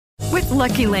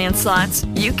Lucky Land Slots,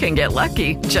 you can get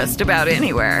lucky just about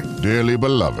anywhere. Dearly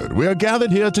beloved, we are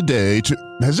gathered here today to...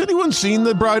 Has anyone seen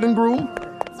the bride and groom?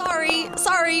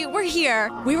 Sorry, we're here.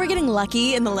 We were getting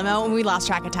lucky in the limo and we lost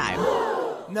track of time.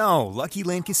 No, Lucky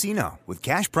Land Casino, with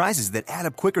cash prizes that add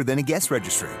up quicker than a guest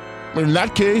registry. In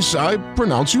that case, I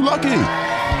pronounce you lucky.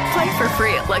 Play for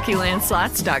free at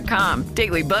LuckyLandSlots.com.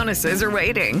 Daily bonuses are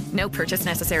waiting. No purchase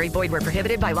necessary. Void where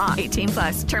prohibited by law.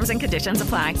 18+. Terms and conditions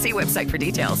apply. See website for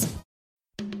details.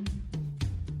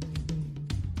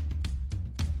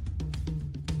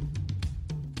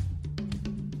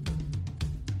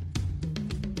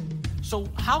 So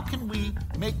how can we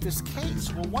make this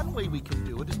case? Well, one way we can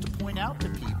do it is to point out to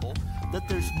people that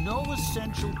there's no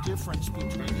essential difference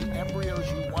between the embryos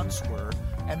you once were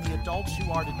and the adults you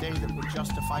are today that would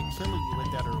justify killing you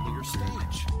at that earlier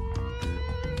stage.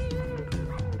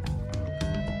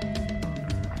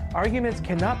 Arguments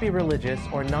cannot be religious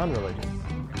or non-religious.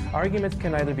 Arguments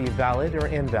can either be valid or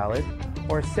invalid,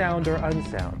 or sound or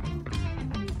unsound.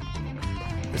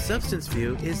 The substance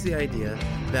view is the idea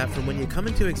that from when you come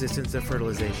into existence of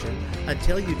fertilization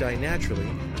until you die naturally,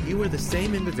 you are the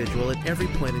same individual at every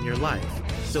point in your life.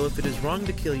 So if it is wrong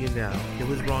to kill you now, it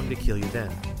was wrong to kill you then.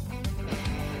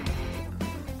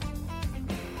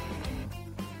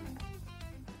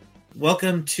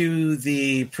 Welcome to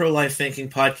the Pro-Life Thinking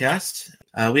Podcast.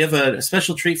 We have a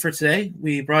special treat for today.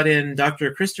 We brought in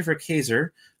Dr. Christopher Kaczor.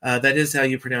 That is how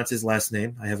you pronounce his last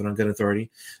name. I have it on good authority.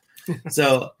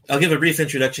 So I'll give a brief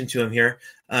introduction to him here.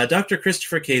 Dr.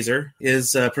 Christopher Kaczor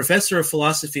is a professor of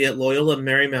philosophy at Loyola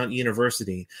Marymount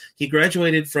University. He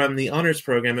graduated from the honors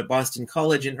program at Boston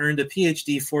College and earned a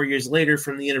PhD 4 years later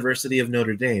from the University of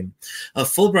Notre Dame. A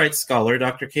Fulbright scholar,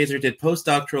 Dr. Kaczor did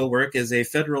postdoctoral work as a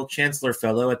federal chancellor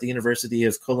fellow at the University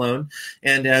of Cologne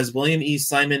and as William E.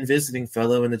 Simon visiting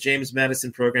fellow in the James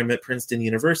Madison program at Princeton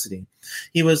University.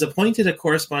 He was appointed a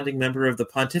corresponding member of the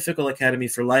Pontifical Academy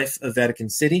for Life of Vatican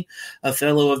City, a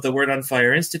fellow of the Word on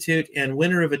Fire Institute, and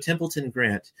winner of a Templeton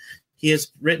Grant. He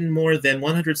has written more than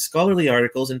 100 scholarly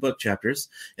articles and book chapters.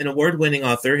 An award-winning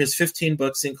author, his 15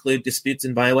 books include Disputes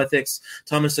in Bioethics,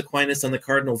 Thomas Aquinas on the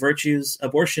Cardinal Virtues,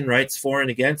 Abortion Rights, For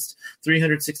and Against,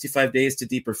 365 Days to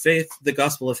Deeper Faith, The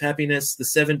Gospel of Happiness, The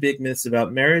 7 Big Myths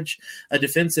About Marriage, A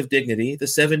Defense of Dignity, The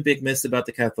 7 Big Myths About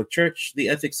the Catholic Church, The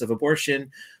Ethics of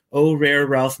Abortion, O Rare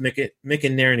Ralph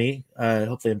McInerney,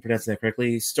 hopefully I'm pronouncing that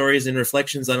correctly, Stories and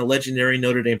Reflections on a Legendary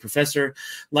Notre Dame Professor,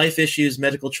 Life Issues,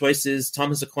 Medical Choices,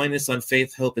 Thomas Aquinas on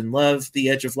Faith, Hope, and Love, The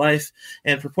Edge of Life,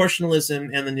 and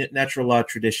Proportionalism and the Natural Law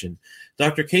Tradition.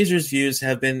 Dr. Kaczor's views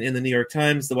have been in the New York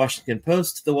Times, the Washington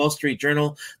Post, the Wall Street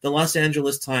Journal, the Los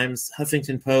Angeles Times,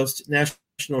 Huffington Post,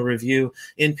 National Review,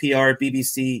 NPR,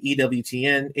 BBC,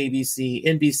 EWTN, ABC,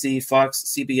 NBC, Fox,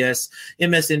 CBS,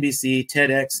 MSNBC,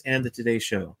 TEDx, and The Today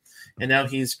Show. And now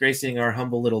he's gracing our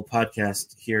humble little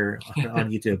podcast here on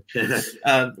YouTube.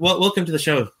 Welcome to the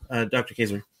show, Dr.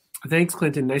 Kaczor. Thanks,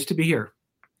 Clinton. Nice to be here.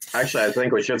 Actually, I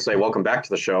think we should say welcome back to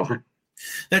the show.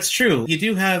 That's true. You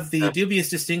do have the dubious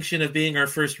distinction of being our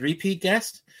first repeat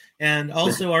guest and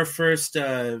also our first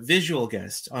visual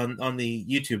guest on the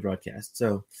YouTube broadcast.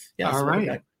 So, yeah. All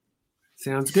right.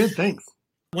 Sounds good. Thanks.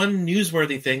 One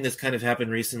newsworthy thing that's kind of happened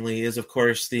recently is, of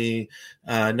course, the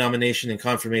nomination and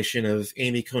confirmation of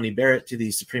Amy Coney Barrett to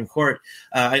the Supreme Court.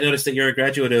 I noticed that you're a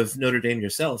graduate of Notre Dame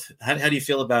yourself. How do you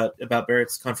feel about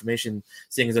Barrett's confirmation,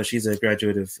 seeing as though she's a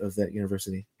graduate of that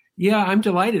university? Yeah, I'm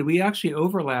delighted. We actually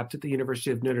overlapped at the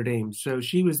University of Notre Dame. So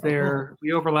she was there.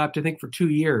 We overlapped, I think, for 2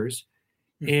 years.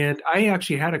 And I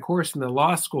actually had a course in the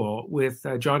law school with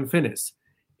John Finnis.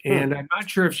 And I'm not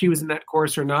sure if she was in that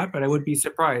course or not, but I would be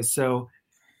surprised. So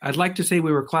I'd like to say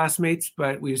we were classmates,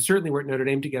 but we certainly were at Notre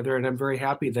Dame together, and I'm very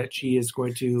happy that she is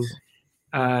going to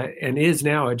and is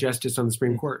now a justice on the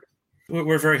Supreme Court.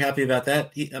 We're very happy about that.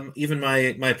 Even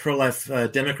my pro-life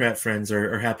Democrat friends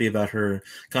are happy about her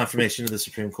confirmation to the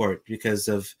Supreme Court because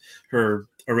of her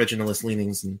originalist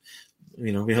leanings, and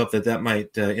we hope that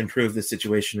might improve the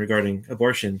situation regarding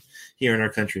abortion here in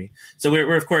our country. So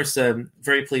we're of course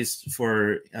very pleased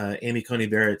for Amy Coney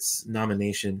Barrett's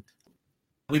nomination.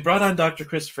 We brought on Dr.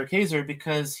 Christopher Kaczor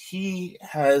because he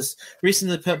has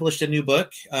recently published a new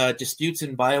book, Disputes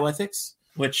in Bioethics,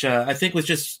 which I think was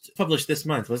just published this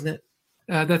month, wasn't it?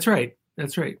 That's right.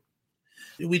 That's right.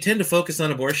 We tend to focus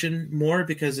on abortion more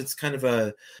because it's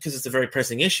a very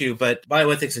pressing issue, but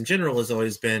bioethics in general has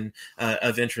always been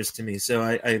of interest to me. So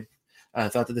I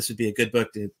thought that this would be a good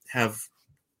book to have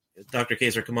Dr.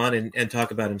 Kaczor come on and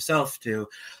talk about himself, to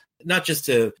not just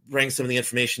to bring some of the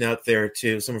information out there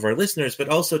to some of our listeners, but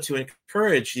also to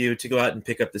encourage you to go out and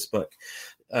pick up this book,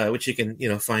 which you can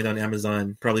find on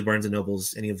Amazon, probably Barnes &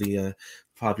 Noble's, any of the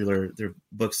popular their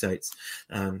book sites.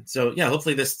 So yeah,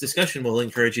 hopefully this discussion will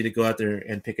encourage you to go out there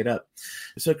and pick it up.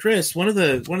 So Chris, one of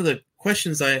the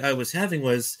questions I was having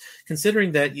was,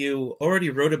 considering that you already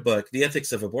wrote a book, The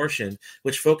Ethics of Abortion,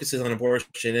 which focuses on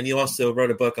abortion, and you also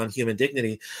wrote a book on human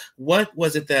dignity, what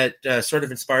was it that sort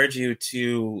of inspired you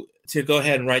to go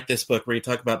ahead and write this book where you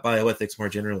talk about bioethics more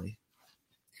generally?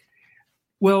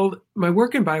 Well, my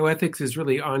work in bioethics is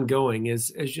really ongoing.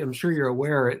 As I'm sure you're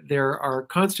aware, there are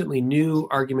constantly new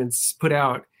arguments put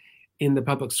out in the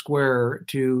public square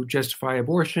to justify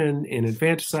abortion and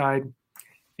infanticide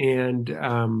and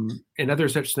other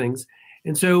such things.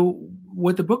 And so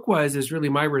what the book was is really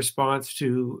my response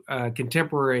to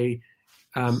contemporary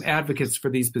advocates for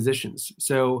these positions.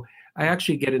 So I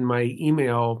actually get in my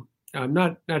email,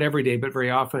 not every day, but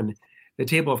very often, the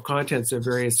table of contents of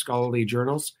various scholarly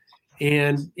journals.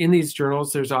 And in these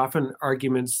journals, there's often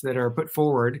arguments that are put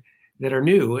forward that are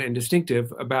new and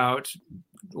distinctive about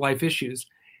life issues.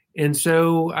 And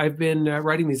so I've been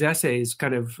writing these essays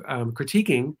kind of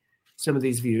critiquing some of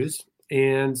these views.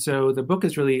 And so the book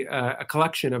is really a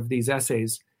collection of these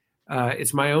essays.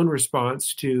 It's my own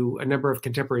response to a number of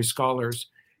contemporary scholars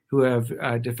who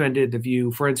have defended the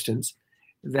view, for instance,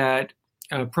 that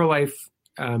pro-life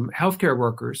healthcare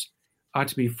workers ought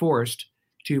to be forced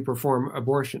to perform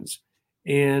abortions.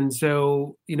 And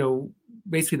so,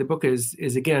 basically the book is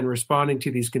again responding to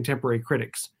these contemporary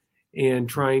critics and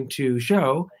trying to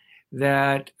show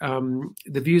that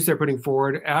the views they're putting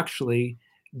forward actually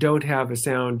don't have a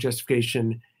sound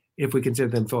justification if we consider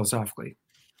them philosophically.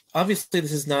 Obviously,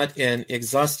 this is not an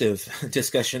exhaustive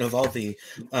discussion of all the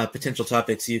potential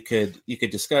topics you could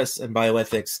discuss in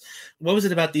bioethics. What was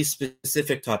it about these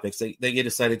specific topics that you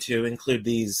decided to include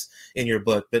these in your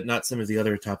book, but not some of the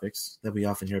other topics that we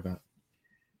often hear about?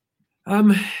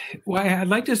 Well, I'd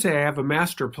like to say I have a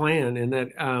master plan, and that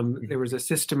there was a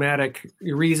systematic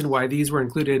reason why these were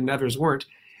included and others weren't.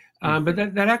 But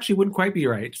that actually wouldn't quite be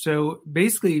right. So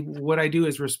basically what I do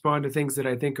is respond to things that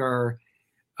I think are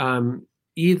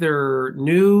either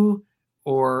new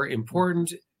or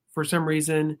important for some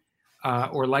reason,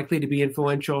 or likely to be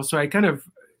influential. So I kind of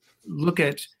look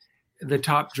at the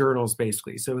top journals,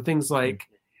 basically. So things like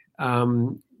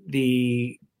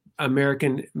the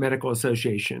American Medical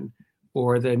Association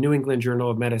or the New England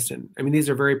Journal of Medicine. I mean, these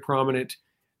are very prominent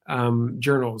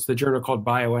journals, the journal called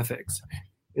Bioethics.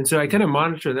 And so I kind of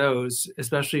monitor those,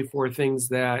 especially for things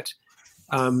that,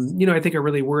 I think are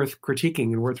really worth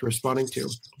critiquing and worth responding to.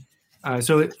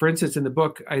 So, for instance, in the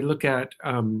book, I look at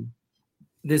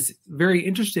this very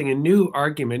interesting and new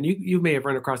argument. You may have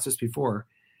run across this before,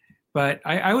 but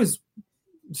I was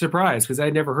surprised because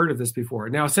I'd never heard of this before.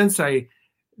 Now, since I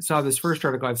saw this first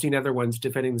article, I've seen other ones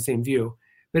defending the same view.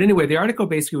 But anyway, the article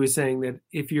basically was saying that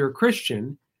if you're a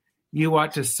Christian, you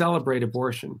ought to celebrate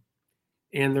abortion.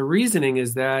 And the reasoning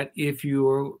is that if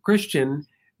you're Christian,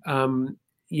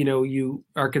 you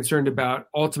are concerned about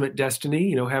ultimate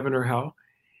destiny, heaven or hell.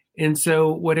 And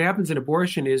so what happens in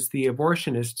abortion is the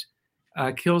abortionist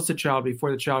kills the child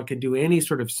before the child can do any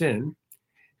sort of sin.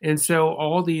 And so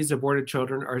all these aborted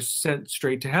children are sent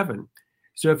straight to heaven.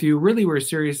 So if you really were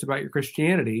serious about your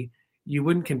Christianity, you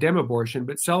wouldn't condemn abortion,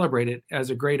 but celebrate it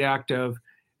as a great act of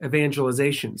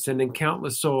evangelization, sending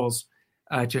countless souls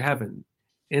to heaven.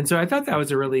 And so I thought that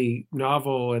was a really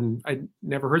novel, and I'd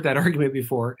never heard that argument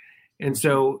before. And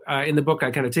so in the book, I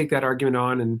kind of take that argument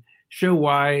on and show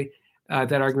why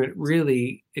that argument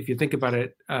really, if you think about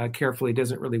it carefully,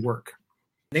 doesn't really work.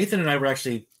 Nathan and I were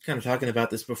actually kind of talking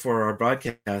about this before our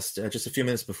broadcast, just a few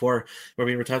minutes before, where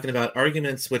we were talking about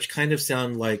arguments which kind of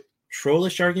sound like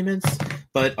trollish arguments,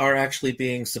 but are actually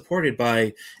being supported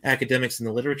by academics in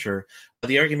the literature.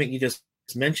 The argument you just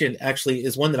mentioned actually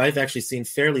is one that I've actually seen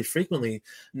fairly frequently,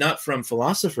 not from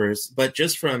philosophers, but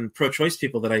just from pro-choice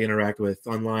people that I interact with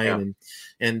online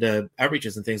and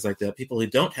outreaches and things like that. People who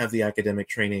don't have the academic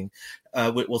training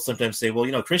will sometimes say,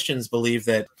 well, Christians believe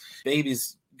that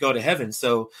babies go to heaven,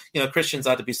 so Christians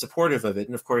ought to be supportive of it.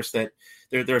 And of course that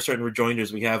there are certain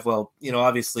rejoinders we have. Well,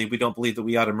 obviously we don't believe that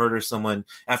we ought to murder someone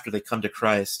after they come to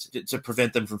Christ to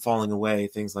prevent them from falling away,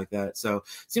 things like that. So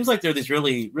it seems like there are these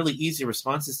really, really easy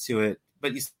responses to it,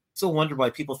 but you still wonder why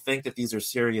people think that these are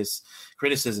serious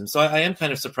criticisms. So I am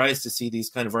kind of surprised to see these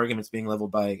kind of arguments being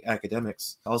leveled by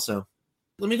academics also.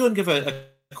 Let me go and give a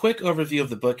quick overview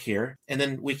of the book here, and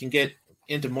then we can get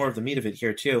into more of the meat of it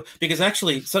here too, because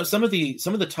actually some of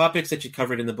the topics that you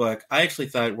covered in the book, I actually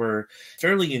thought were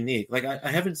fairly unique. Like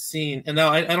I haven't seen, and now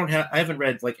I haven't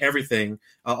read like everything,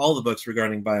 all the books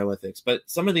regarding bioethics, but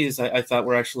some of these I thought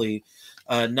were actually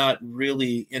not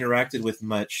really interacted with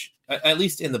much, at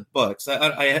least in the books.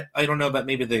 I don't know about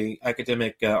maybe the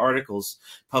academic articles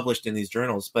published in these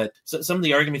journals, but some of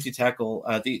the arguments you tackle,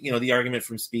 the argument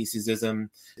from speciesism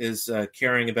is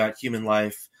caring about human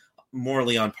life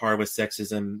morally on par with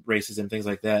sexism, racism, things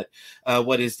like that.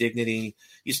 What is dignity?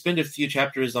 You spend a few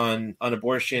chapters on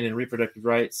abortion and reproductive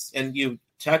rights, and you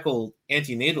tackle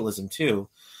antinatalism too.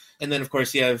 And then, of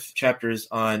course, you have chapters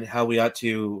on how we ought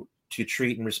to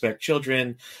treat and respect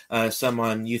children, some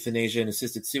on euthanasia and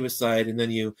assisted suicide, and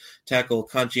then you tackle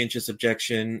conscientious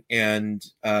objection and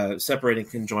separating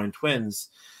conjoined twins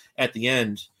at the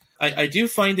end. I do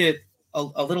find it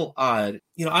a little odd.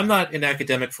 I'm not an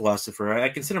academic philosopher. I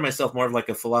consider myself more of like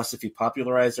a philosophy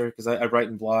popularizer, because I write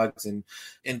in blogs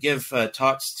and give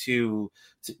talks to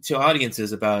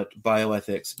audiences about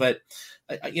bioethics. But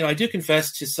I do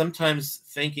confess to sometimes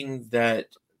thinking that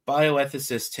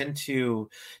bioethicists tend to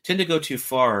go too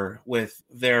far with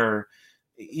their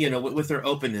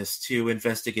openness to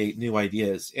investigate new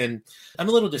ideas. And I'm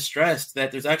a little distressed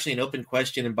that there's actually an open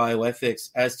question in bioethics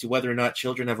as to whether or not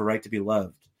children have a right to be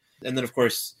loved. And then, of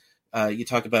course, you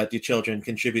talk about, do children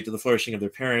contribute to the flourishing of their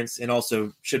parents, and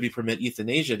also should we permit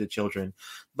euthanasia to children?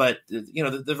 But,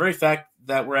 the very fact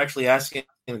that we're actually asking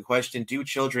the question, do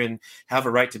children have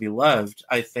a right to be loved,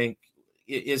 I think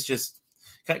is just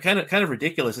kind of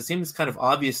ridiculous. It seems kind of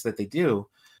obvious that they do.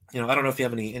 I don't know if you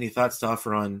have any thoughts to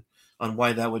offer on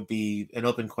why that would be an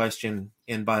open question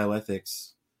in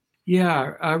bioethics.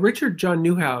 Yeah, Richard John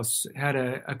Newhouse had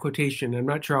a quotation. I'm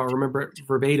not sure I'll remember it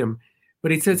verbatim,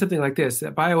 but he said something like this: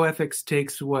 that bioethics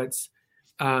takes what's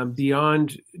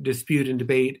beyond dispute and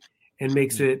debate and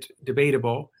makes it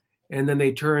debatable, and then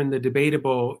they turn the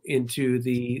debatable into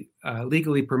the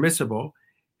legally permissible,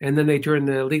 and then they turn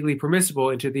the legally permissible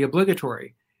into the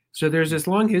obligatory. So there's this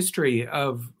long history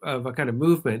of a kind of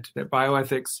movement that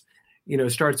bioethics,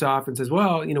 starts off and says,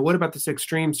 well, what about this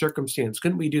extreme circumstance?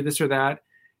 Couldn't we do this or that?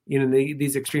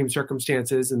 These extreme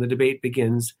circumstances, and the debate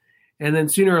begins. And then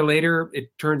sooner or later, it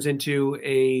turns into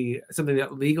something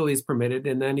that legally is permitted,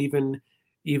 and then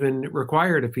even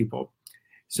required of people.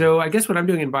 So I guess what I'm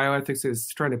doing in bioethics is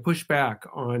trying to push back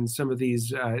on some of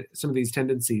these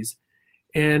tendencies.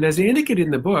 And as I indicated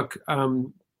in the book,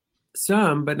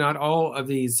 some, but not all of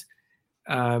these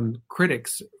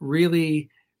critics really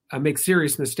make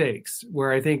serious mistakes,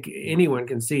 where I think anyone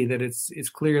can see that it's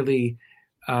clearly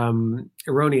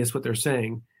erroneous what they're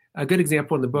saying. A good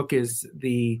example in the book is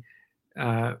the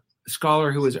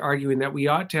scholar who was arguing that we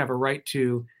ought to have a right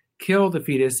to kill the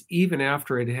fetus even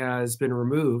after it has been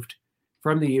removed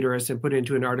from the uterus and put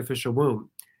into an artificial womb.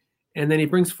 And then he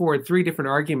brings forward 3 different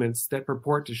arguments that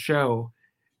purport to show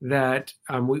that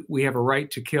we have a right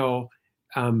to kill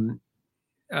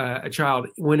a child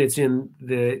when it's in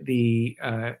the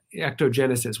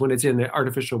ectogenesis, when it's in the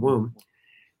artificial womb.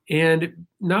 And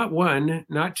not one,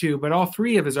 not two, but all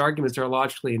 3 of his arguments are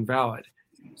logically invalid.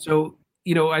 So,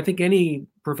 I think any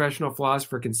professional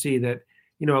philosopher can see that,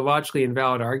 a logically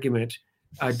invalid argument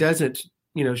doesn't,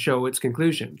 show its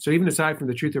conclusion. So even aside from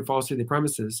the truth or falsity of the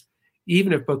premises,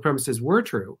 even if both premises were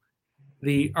true,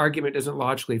 the argument doesn't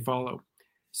logically follow.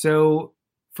 So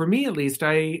for me, at least,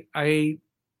 I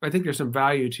think there's some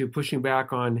value to pushing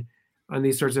back on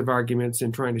these sorts of arguments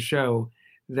and trying to show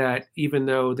that even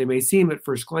though they may seem at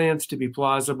first glance to be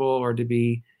plausible or to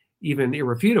be even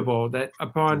irrefutable, that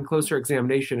upon closer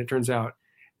examination, it turns out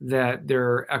that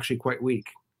they're actually quite weak.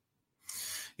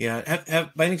 Yeah.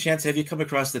 Have by any chance, have you come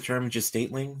across the term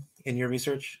gestateling in your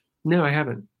research? No, I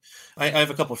haven't. I have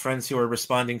a couple of friends who are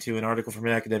responding to an article from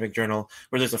an academic journal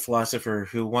where there's a philosopher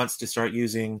who wants to start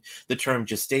using the term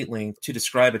gestateling to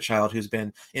describe a child who's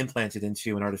been implanted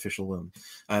into an artificial womb,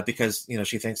 because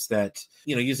she thinks that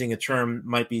using a term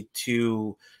might be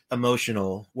too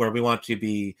emotional, where we want to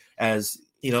be as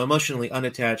emotionally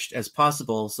unattached as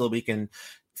possible, so we can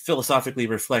philosophically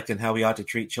reflect on how we ought to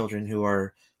treat children who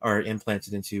are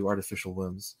implanted into artificial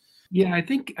wombs. Yeah, I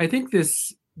think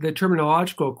the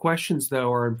terminological questions,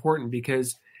 though, are important,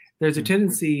 because there's a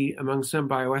tendency among some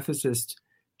bioethicists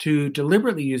to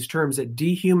deliberately use terms that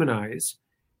dehumanize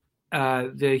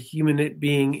the human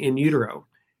being in utero.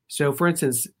 So, for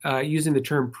instance, using the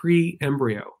term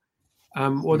pre-embryo.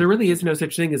 Well, there really is no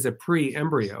such thing as a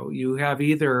pre-embryo. You have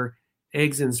either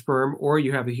eggs and sperm, or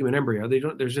you have a human embryo.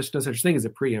 There's just no such thing as a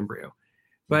pre-embryo.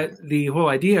 But the whole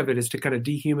idea of it is to kind of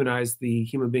dehumanize the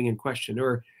human being in question.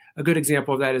 Or a good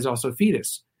example of that is also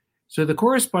fetus. So the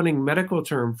corresponding medical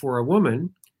term for a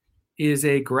woman is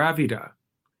a gravida.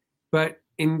 But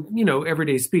in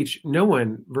everyday speech, no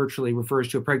one virtually refers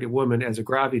to a pregnant woman as a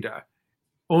gravida.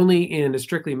 Only in a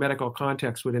strictly medical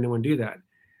context would anyone do that.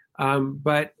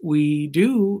 But we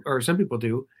do, or some people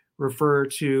do, refer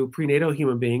to prenatal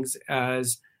human beings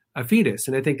as a fetus.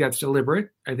 And I think that's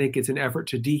deliberate. I think it's an effort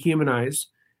to dehumanize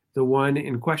the one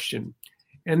in question.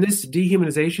 And this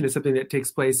dehumanization is something that takes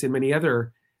place in many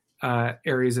other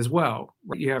areas as well.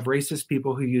 You have racist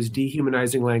people who use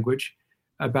dehumanizing language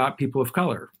about people of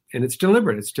color. And it's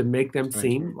deliberate. It's to make them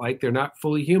seem like they're not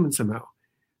fully human somehow.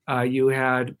 You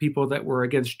had people that were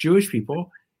against Jewish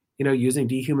people, using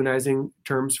dehumanizing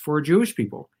terms for Jewish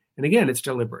people. And again, it's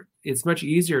deliberate. It's much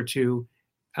easier to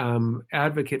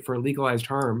advocate for legalized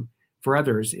harm for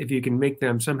others if you can make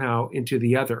them somehow into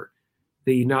the other,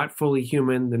 the not fully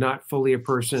human, the not fully a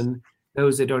person,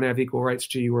 those that don't have equal rights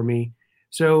to you or me.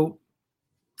 So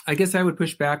I guess I would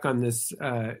push back on this,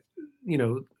 on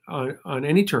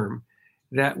any term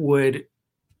that would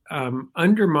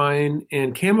undermine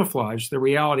and camouflage the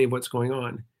reality of what's going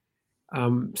on.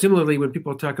 Similarly, when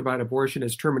people talk about abortion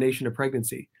as termination of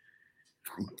pregnancy,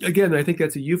 again, I think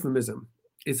that's a euphemism.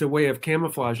 It's a way of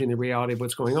camouflaging the reality of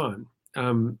what's going on.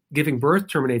 Giving birth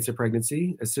terminates a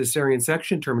pregnancy. A cesarean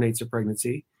section terminates a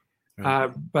pregnancy.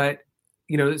 But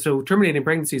so terminating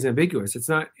pregnancy is ambiguous.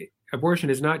 Abortion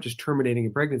is not just terminating a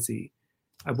pregnancy.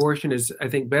 Abortion is, I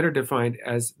think, better defined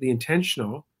as the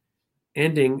intentional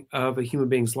ending of a human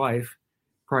being's life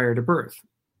prior to birth.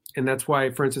 And that's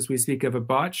why, for instance, we speak of a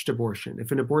botched abortion.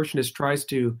 If an abortionist tries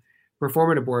to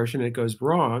perform an abortion and it goes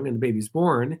wrong and the baby's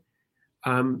born,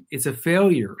 it's a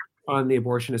failure on the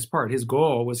abortionist's part. His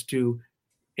goal was to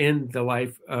end the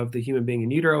life of the human being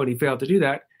in utero, and he failed to do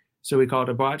that, so we call it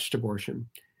a botched abortion.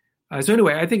 So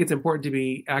anyway, I think it's important to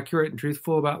be accurate and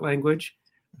truthful about language,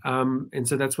 and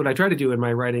so that's what I try to do in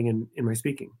my writing and in my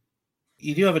speaking.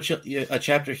 You do have a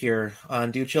chapter here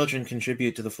on do children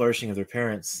contribute to the flourishing of their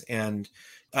parents, and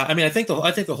I think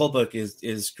the whole book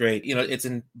is great. It's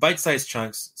in bite-sized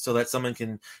chunks so that someone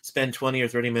can spend 20 or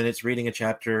 30 minutes reading a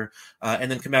chapter and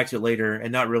then come back to it later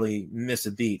and not really miss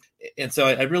a beat. And so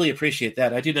I really appreciate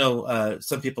that. I do know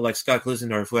some people like Scott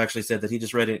Glusendorf who actually said that he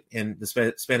just read it in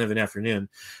the span of an afternoon.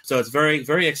 So it's very,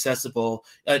 very accessible.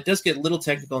 It does get a little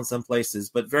technical in some places,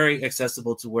 but very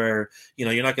accessible to where,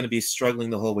 you're not going to be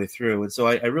struggling the whole way through. And so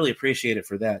I really appreciate it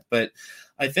for that. But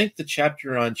I think the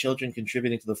chapter on children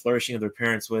contributing to the flourishing of their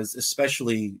parents was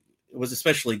especially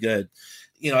good.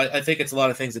 I think it's a lot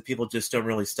of things that people just don't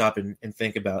really stop and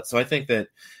think about. So I think that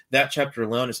chapter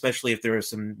alone, especially if there are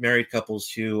some married couples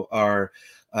who are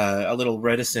a little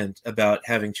reticent about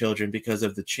having children because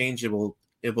of the change it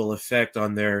will affect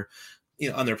on their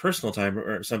on their personal time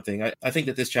or something, I think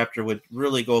that this chapter would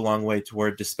really go a long way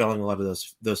toward dispelling a lot of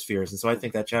those fears. And so I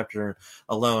think that chapter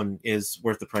alone is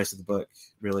worth the price of the book,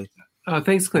 really.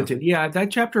 Thanks, Clinton. Yeah,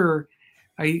 that chapter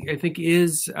I think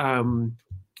is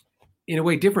in a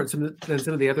way different than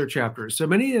some of the other chapters. So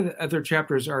many of the other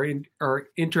chapters are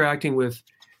interacting with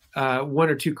one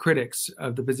or two critics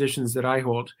of the positions that I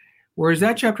hold, whereas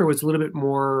that chapter was a little bit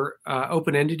more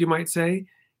open-ended, you might say.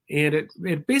 And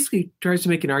it basically tries to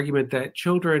make an argument that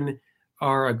children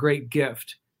are a great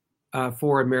gift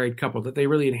for a married couple, that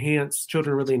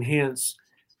children really enhance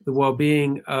the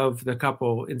well-being of the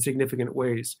couple in significant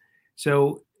ways.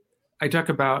 So I talk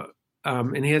about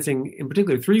enhancing in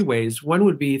particular three ways. One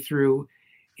would be through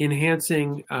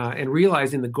enhancing and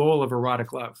realizing the goal of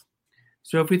erotic love.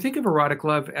 So if we think of erotic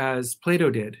love as Plato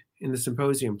did in the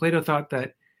Symposium, Plato thought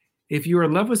that if you're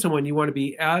in love with someone, you want to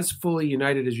be as fully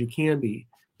united as you can be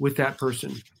with that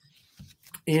person.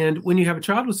 And when you have a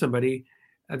child with somebody,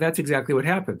 that's exactly what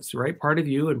happens, right? Part of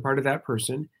you and part of that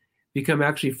person become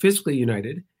actually physically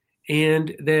united.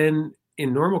 And then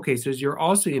in normal cases, you're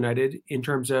also united in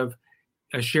terms of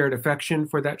a shared affection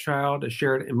for that child, a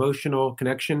shared emotional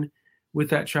connection with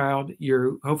that child.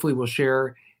 You hopefully will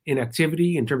share in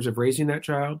activity in terms of raising that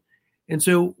child. And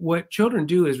so what children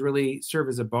do is really serve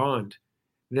as a bond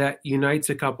that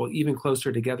unites a couple even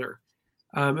closer together.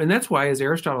 And that's why, as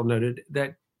Aristotle noted,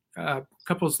 that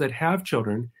couples that have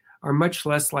children are much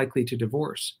less likely to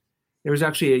divorce. There was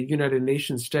actually a United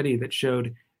Nations study that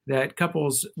showed that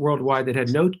couples worldwide that had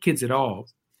no kids at all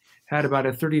had about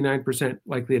a 39%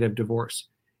 likelihood of divorce.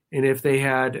 And if they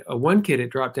had one kid, it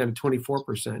dropped down to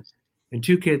 24%. And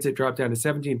two kids, it dropped down to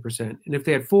 17%. And if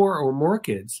they had four or more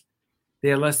kids, they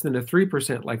had less than a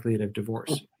 3% likelihood of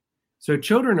divorce. So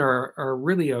children are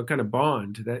really a kind of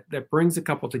bond that brings a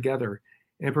couple together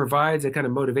and provides a kind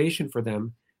of motivation for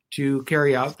them to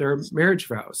carry out their marriage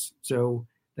vows. So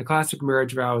the classic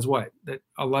marriage vow is what? That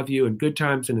I'll love you in good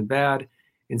times and in bad,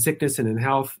 in sickness and in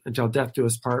health until death do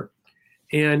us part.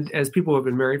 And as people who have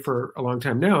been married for a long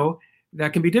time know,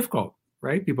 that can be difficult,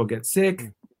 right? People get sick,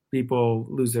 people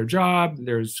lose their job,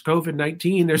 there's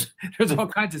COVID-19, there's all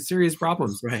kinds of serious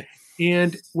problems. Right.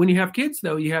 And when you have kids,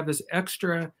 though, you have this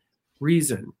extra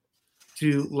reason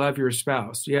to love your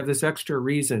spouse. You have this extra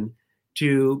reason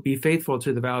to be faithful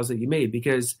to the vows that you made,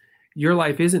 because your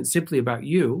life isn't simply about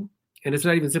you, and it's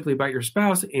not even simply about your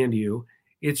spouse and you.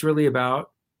 It's really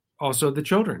about also the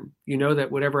children. You know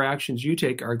that whatever actions you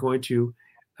take are going to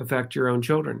affect your own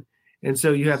children. And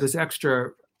so you have this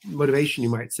extra motivation, you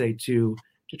might say, to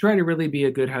try to really be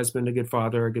a good husband, a good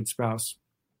father, a good spouse.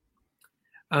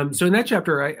 So in that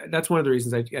chapter, that's one of the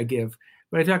reasons I give.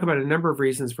 But I talk about a number of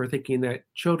reasons for thinking that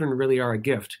children really are a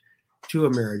gift to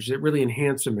a marriage, that really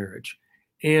enhance a marriage.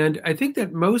 And I think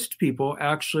that most people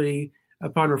actually,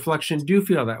 upon reflection, do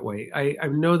feel that way. I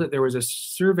know that there was a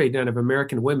survey done of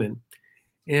American women,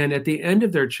 and at the end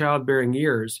of their childbearing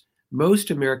years, most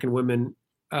American women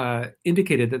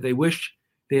indicated that they wish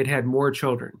they had had more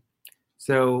children.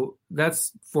 So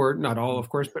that's for not all, of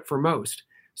course, but for most.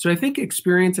 So I think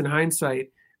experience and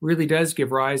hindsight really does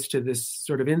give rise to this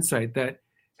sort of insight that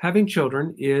having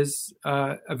children is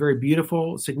a very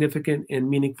beautiful, significant, and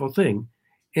meaningful thing.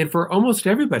 And for almost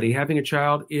everybody, having a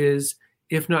child is,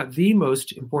 if not the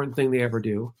most important thing they ever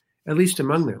do, at least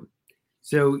among them.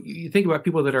 So you think about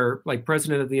people that are like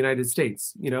President of the United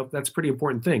States, that's a pretty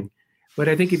important thing. But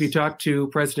I think if you talk to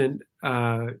President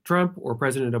Trump or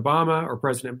President Obama or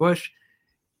President Bush,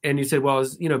 and you said, well,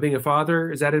 being a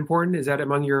father, is that important? Is that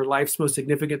among your life's most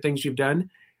significant things you've done?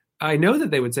 I know that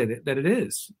they would say that it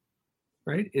is,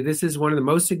 right? This is one of the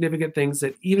most significant things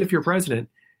that, even if you're president,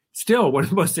 still one of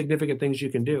the most significant things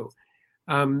you can do.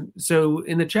 So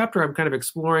in the chapter, I'm kind of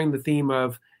exploring the theme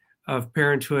of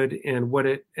parenthood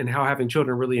and how having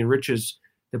children really enriches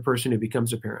the person who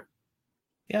becomes a parent.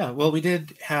 Yeah, well, we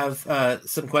did have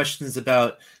some questions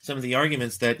about some of the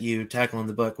arguments that you tackle in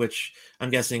the book, which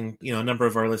I'm guessing, a number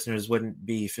of our listeners wouldn't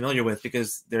be familiar with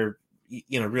because they're,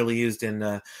 really used in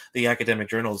the academic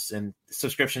journals, and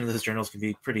subscription to those journals can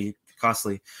be pretty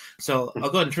costly. So I'll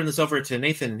go ahead and turn this over to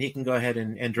Nathan, and he can go ahead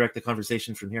and direct the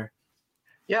conversation from here.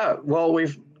 Yeah, well,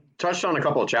 we've touched on a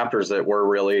couple of chapters that were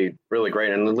really, really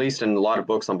great. And at least in a lot of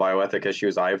books on bioethic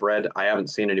issues I've read, I haven't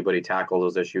seen anybody tackle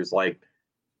those issues like,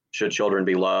 should children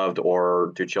be loved,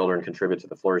 or do children contribute to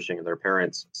the flourishing of their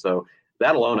parents? So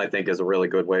that alone, I think, is a really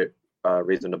good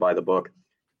reason to buy the book.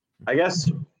 I guess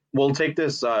we'll take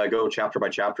this, go chapter by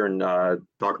chapter, and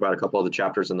talk about a couple of the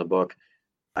chapters in the book.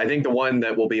 I think the one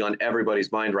that will be on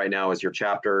everybody's mind right now is your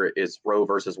chapter is Roe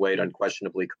versus Wade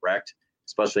unquestionably correct,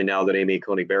 especially now that Amy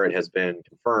Coney Barrett has been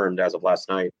confirmed as of last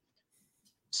night.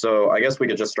 So I guess we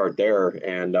could just start there.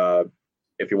 And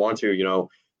if you want to,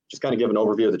 just kind of give an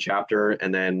overview of the chapter,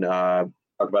 and then talk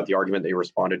about the argument that you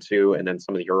responded to, and then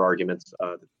some of your arguments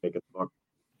that you make in the book.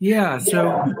 Yeah,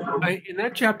 so in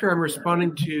that chapter, I'm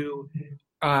responding to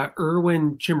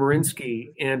Erwin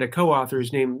Chemerinsky and a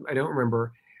co-author's name I don't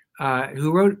remember,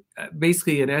 who wrote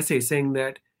basically an essay saying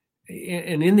that,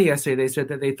 and in the essay they said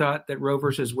that they thought that Roe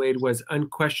versus Wade was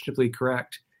unquestionably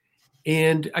correct.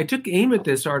 And I took aim at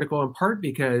this article in part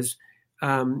because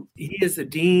he is the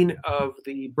dean of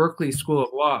the Berkeley School of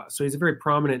Law. So he's a very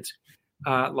prominent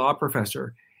law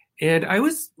professor. And I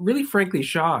was really frankly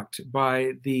shocked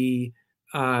by the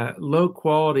low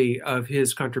quality of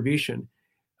his contribution.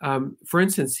 For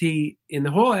instance, in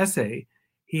the whole essay,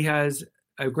 he has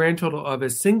a grand total of a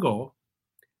single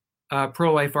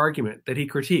pro-life argument that he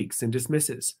critiques and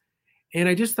dismisses. And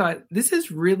I just thought, this is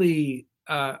really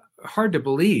hard to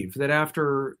believe that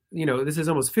after, this is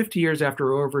almost 50 years after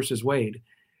Roe versus Wade,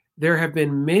 there have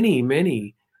been many,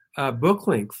 many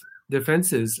book-length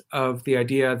defenses of the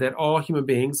idea that all human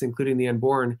beings, including the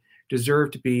unborn,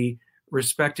 deserve to be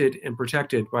respected and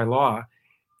protected by law.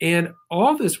 And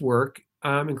all this work,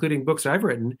 including books I've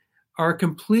written, are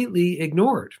completely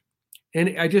ignored.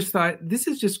 And I just thought, this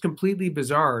is just completely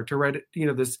bizarre to write,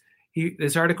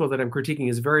 this article that I'm critiquing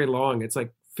is very long. It's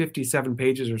like 57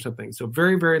 pages or something. So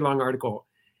very, very long article.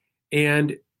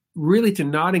 And really to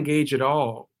not engage at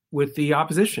all with the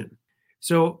opposition.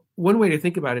 So one way to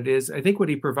think about it is, I think what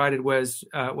he provided was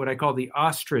what I call the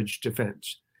ostrich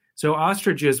defense. So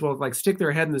ostriches will stick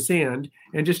their head in the sand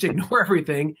and just ignore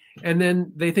everything, and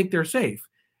then they think they're safe.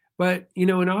 But,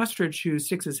 an ostrich who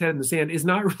sticks his head in the sand is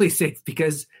not really safe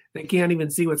because they can't even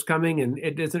see what's coming and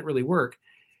it doesn't really work.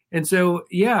 And so,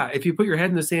 if you put your head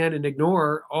in the sand and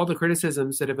ignore all the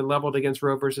criticisms that have been leveled against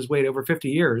Roe versus Wade over 50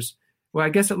 years, well, I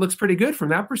guess it looks pretty good from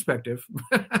that perspective.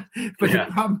 But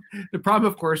the problem,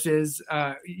 of course, is,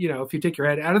 if you take your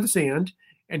head out of the sand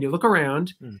and you look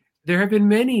around, there have been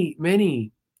many,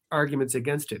 many arguments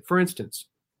against it. For instance,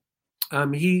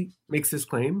 he makes this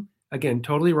claim, again,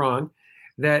 totally wrong,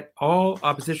 that all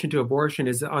opposition to abortion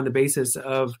is on the basis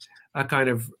of a kind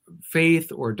of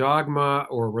faith or dogma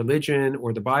or religion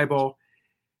or the Bible.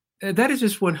 That is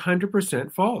just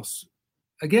 100% false.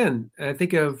 Again,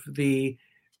 think of the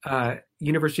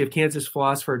University of Kansas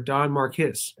philosopher Don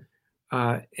Marquis.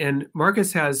 And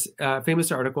Marcus has a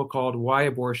famous article called Why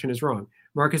Abortion is Wrong.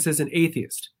 Marcus is an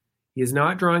atheist. He is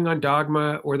not drawing on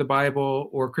dogma or the Bible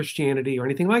or Christianity or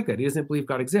anything like that. He doesn't believe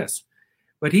God exists.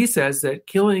 But he says that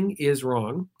killing is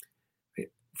wrong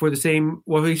for the same,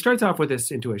 well, he starts off with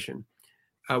this intuition.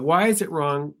 Why is it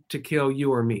wrong to kill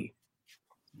you or me?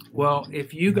 Well,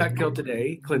 if you got killed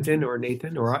today, Clinton or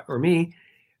Nathan or me,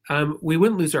 we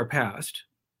wouldn't lose our past,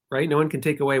 right? No one can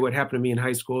take away what happened to me in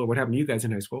high school or what happened to you guys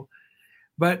in high school.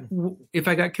 But if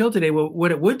I got killed today, well,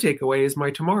 what it would take away is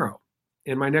my tomorrow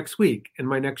and my next week and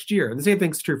my next year. And the same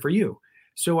thing's true for you.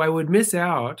 So I would miss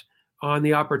out on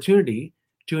the opportunity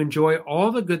to enjoy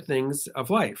all the good things of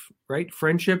life, right?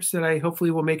 Friendships that I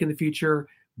hopefully will make in the future,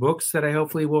 books that I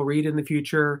hopefully will read in the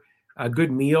future,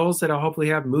 good meals that I'll hopefully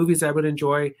have, movies I would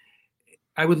enjoy.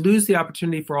 I would lose the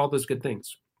opportunity for all those good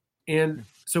things. And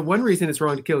so one reason it's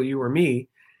wrong to kill you or me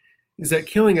is that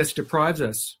killing us deprives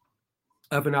us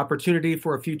of an opportunity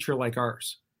for a future like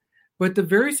ours. But the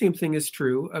very same thing is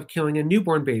true of killing a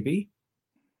newborn baby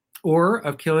or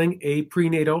of killing a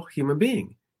prenatal human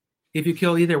being. If you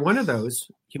kill either one of those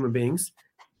human beings,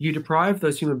 you deprive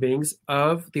those human beings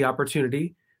of the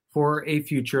opportunity for a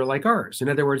future like ours. In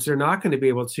other words, they're not going to be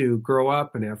able to grow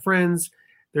up and have friends.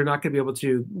 They're not going to be able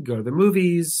to go to the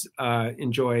movies,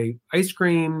 enjoy ice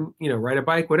cream, ride a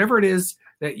bike, whatever it is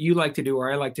that you like to do or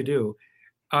I like to do.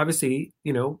 Obviously,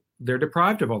 they're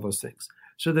deprived of all those things.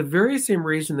 So the very same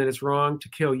reason that it's wrong to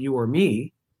kill you or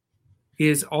me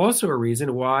is also a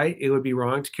reason why it would be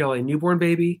wrong to kill a newborn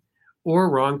baby or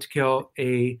wrong to kill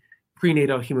a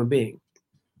prenatal human being.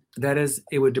 That is,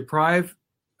 it would deprive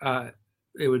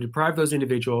those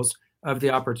individuals of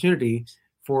the opportunity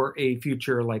for a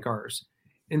future like ours.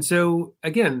 And so,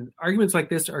 again, arguments like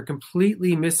this are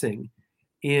completely missing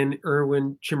in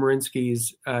Erwin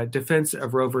Chemerinsky's defense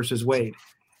of Roe versus Wade.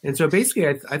 And so basically,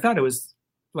 I thought it was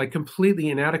like completely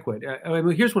inadequate.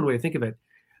 Here's one way to think of it.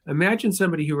 Imagine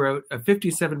somebody who wrote a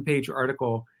 57-page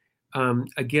article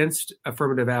against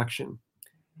affirmative action.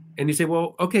 And you say,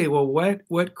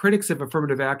 what critics of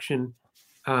affirmative action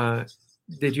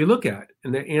did you look at?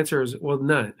 And the answer is, well,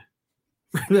 none.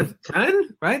 None,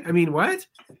 right? What?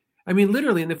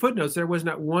 Literally in the footnotes, there was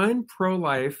not one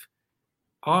pro-life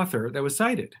author that was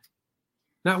cited.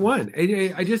 Not one.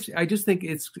 I just think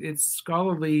it's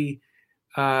scholarly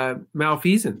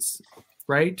malfeasance,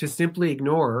 right? To simply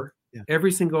ignore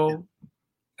every single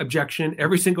objection,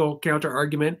 every single counter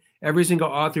argument, every single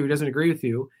author who doesn't agree with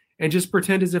you, and just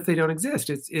pretend as if they don't exist.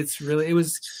 It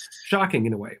was shocking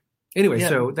in a way. Anyway,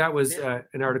 so that was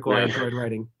an article I enjoyed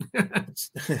writing.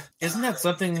 Isn't that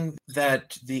something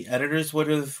that the editors would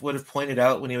have pointed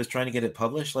out when he was trying to get it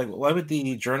published? Like, why would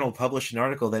the journal publish an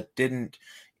article that didn't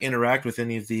interact with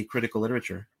any of the critical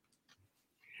literature?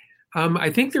 I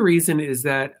think the reason is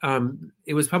that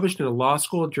it was published in a law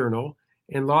school journal,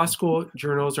 and law school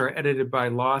journals are edited by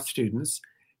law students.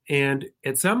 And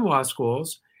at some law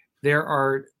schools, there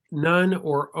are none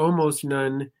or almost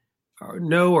none,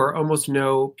 no or almost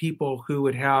no people who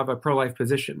would have a pro-life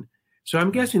position. So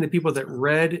I'm guessing the people that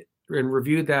read and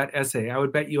reviewed that essay, I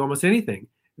would bet you almost anything,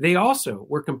 they also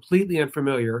were completely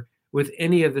unfamiliar with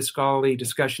any of the scholarly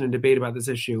discussion and debate about this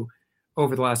issue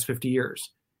over the last 50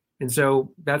 years. And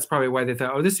so that's probably why they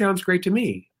thought, this sounds great to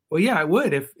me. Well, yeah, it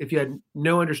would if you had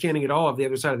no understanding at all of the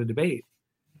other side of the debate.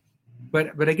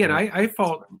 But again, I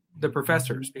fault the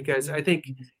professors because I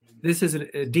think this is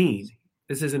a dean.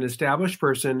 This is an established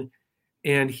person,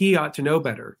 and he ought to know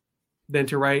better than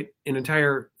to write an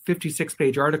entire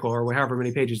 56-page article or however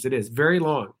many pages it is. Very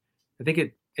long. I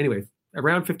think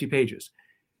around 50 pages,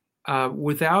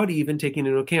 without even taking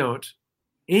into account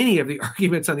any of the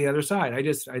arguments on the other side.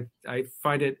 I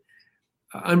find it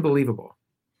unbelievable.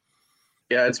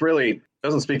 Yeah, it's really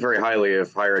doesn't speak very highly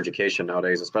of higher education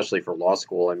nowadays, especially for law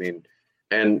school.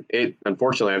 And it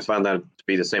unfortunately I've found that to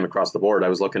be the same across the board. I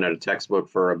was looking at a textbook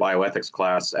for a bioethics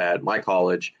class at my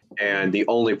college, and the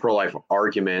only pro-life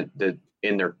argument that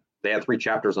they had 3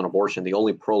 chapters on abortion. The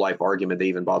only pro-life argument they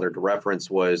even bothered to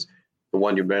reference was the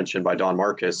one you mentioned by Don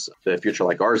Marcus, the future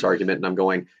like ours argument. And I'm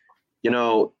going,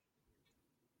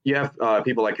 you have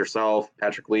people like yourself,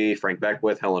 Patrick Lee, Frank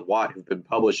Beckwith, Helen Watt, who've been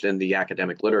published in the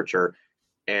academic literature,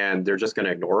 and they're just going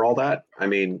to ignore all that.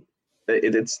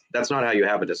 That's not how you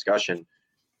have a discussion.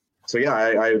 So yeah,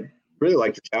 I really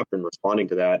liked your chapter in responding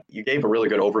to that. You gave a really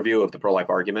good overview of the pro-life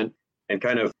argument and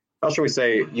kind of, how shall we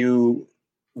say, you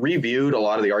reviewed a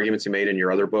lot of the arguments you made in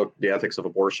your other book, The Ethics of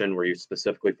Abortion, where you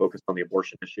specifically focused on the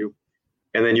abortion issue.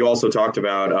 And then you also talked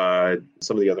about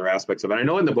some of the other aspects of it. I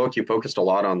know in the book you focused a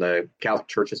lot on the Catholic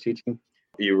Church's teaching.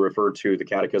 You referred to the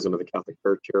Catechism of the Catholic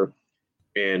Church here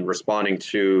in responding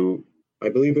to, I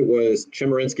believe it was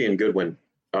Chemerinsky and Goodwin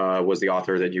was the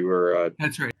author that you were.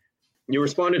 That's right. You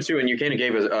responded to, and you kind of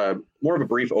gave a more of a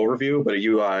brief overview, but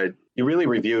you really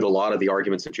reviewed a lot of the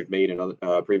arguments that you've made in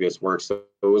previous works. So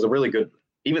it was a really good,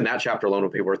 even that chapter alone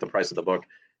would be worth the price of the book.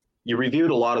 You reviewed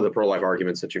a lot of the pro-life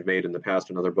arguments that you've made in the past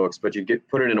in other books, but you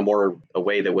put it in a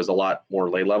way that was a lot more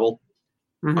lay level,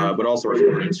 but also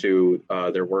responded to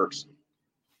their works.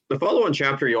 The follow-on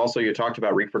chapter, you talked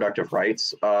about reproductive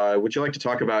rights. Would you like to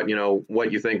talk about,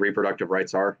 what you think reproductive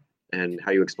rights are and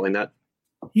how you explain that?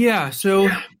 Yeah. So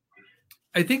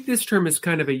I think this term is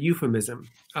kind of a euphemism.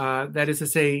 That is to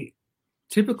say,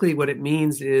 typically what it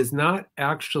means is not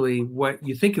actually what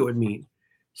you think it would mean.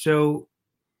 So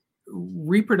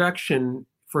reproduction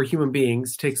for human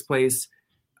beings takes place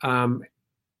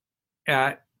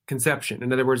at conception.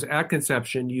 In other words, at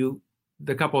conception,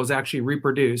 the couple has actually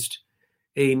reproduced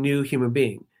a new human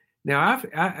being. Now,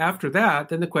 after that,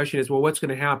 then the question is, well, what's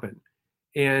going to happen?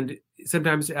 And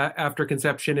sometimes after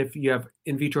conception, if you have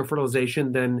in vitro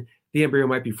fertilization, then the embryo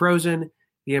might be frozen.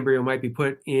 The embryo might be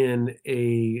put in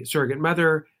a surrogate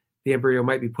mother. The embryo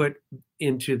might be put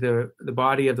into the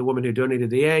body of the woman who donated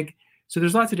the egg. So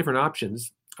there's lots of different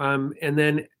options. And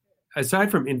then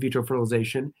aside from in vitro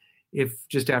fertilization, if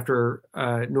just after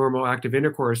normal active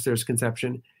intercourse there's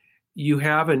conception, you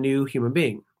have a new human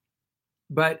being.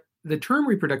 But the term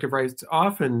reproductive rights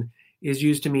often is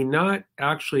used to mean not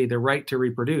actually the right to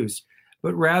reproduce,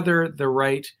 but rather the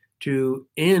right to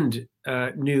end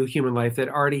new human life that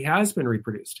already has been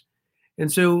reproduced.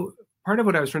 And so part of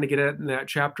what I was trying to get at in that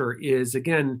chapter is,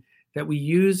 again, that we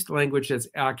used language that's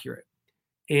accurate.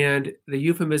 And the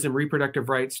euphemism reproductive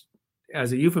rights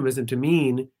as a euphemism to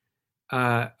mean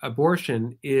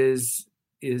abortion is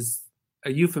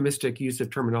a euphemistic use of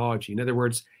terminology. In other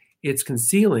words, it's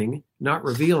concealing, not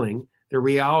revealing, the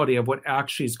reality of what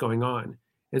actually is going on.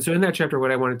 And so in that chapter,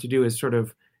 what I wanted to do is sort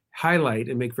of highlight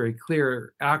and make very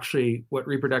clear actually what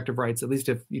reproductive rights, at least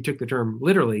if you took the term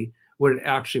literally, what it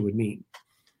actually would mean.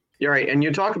 Yeah, right. And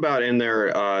you talk about in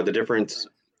there the difference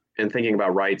in thinking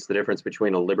about rights, the difference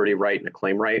between a liberty right and a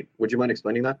claim right. Would you mind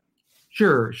explaining that?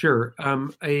 Sure.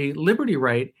 A liberty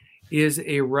right is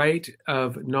a right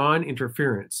of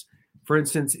non-interference. For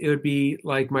instance, it would be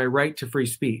like my right to free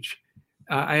speech.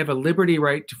 I have a liberty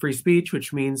right to free speech,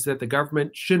 which means that the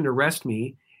government shouldn't arrest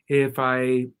me if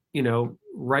I,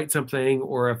 write something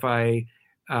or if I,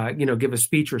 give a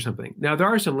speech or something. Now, there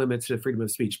are some limits to freedom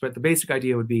of speech, but the basic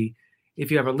idea would be if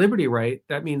you have a liberty right,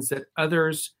 that means that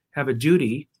others have a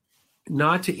duty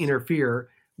not to interfere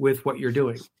with what you're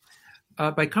doing.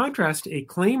 By contrast, a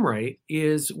claim right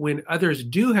is when others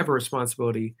do have a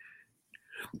responsibility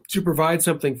to provide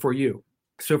something for you.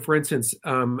 So, for instance,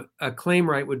 a claim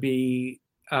right would be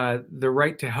the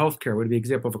right to healthcare would be an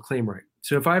example of a claim right.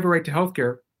 So if I have a right to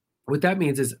healthcare, what that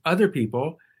means is other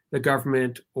people, the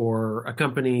government or a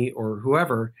company or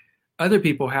whoever, other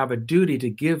people have a duty to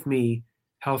give me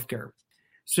healthcare.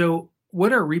 So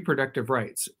what are reproductive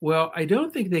rights? Well, I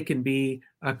don't think they can be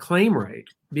a claim right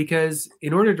because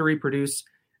in order to reproduce,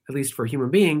 at least for human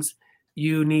beings,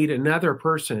 you need another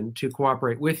person to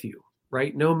cooperate with you,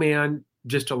 right? No man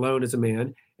just alone as a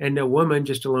man and no woman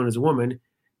just alone as a woman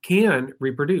can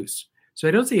reproduce. So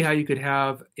I don't see how you could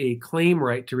have a claim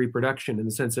right to reproduction in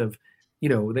the sense of,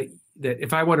 that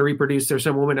if I want to reproduce, there's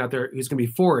some woman out there who's going to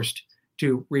be forced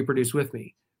to reproduce with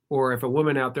me. Or if a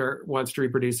woman out there wants to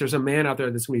reproduce, there's a man out there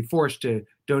that's going to be forced to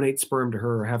donate sperm to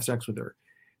her or have sex with her.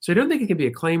 So I don't think it can be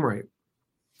a claim right.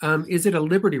 Is it a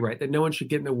liberty right that no one should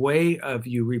get in the way of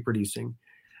you reproducing?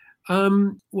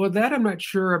 Well, that I'm not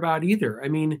sure about either. I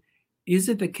mean, is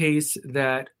it the case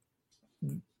that,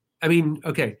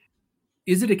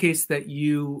 is it a case that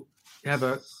you have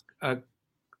a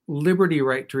liberty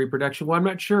right to reproduction? Well, I'm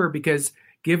not sure because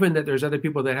given that there's other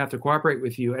people that have to cooperate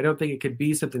with you, I don't think it could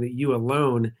be something that you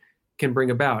alone can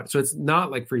bring about. So it's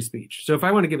not like free speech. So if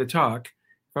I want to give a talk,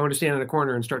 if I want to stand in a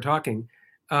corner and start talking,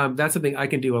 that's something I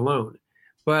can do alone.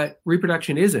 But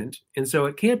reproduction isn't, and so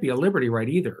it can't be a liberty right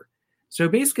either. So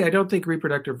basically, I don't think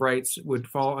reproductive rights would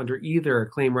fall under either a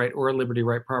claim right or a liberty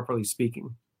right, properly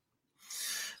speaking.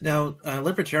 Now,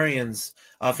 libertarians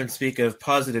often speak of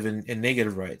positive and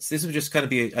negative rights. This would just kind of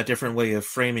be a different way of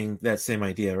framing that same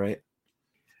idea, right?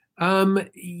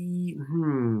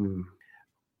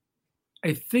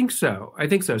 I think so.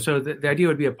 So the idea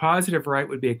would be a positive right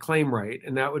would be a claim right,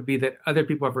 and that would be that other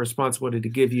people have a responsibility to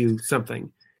give you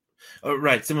something.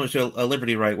 Right, similar to a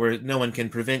liberty right, where no one can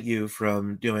prevent you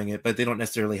from doing it, but they don't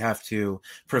necessarily have to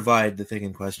provide the thing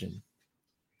in question.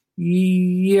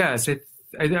 Yes,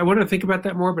 I want to think about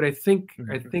that more, but I think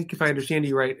if I understand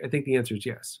you right, I think the answer is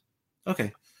yes.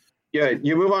 Okay. Yeah,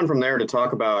 you move on from there to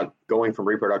talk about going from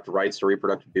reproductive rights to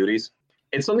reproductive duties.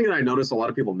 And something that I notice a lot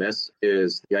of people miss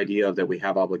is the idea of that we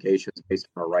have obligations based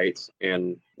on our rights.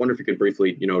 And I wonder if you could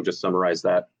briefly, just summarize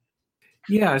that.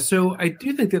 Yeah, so I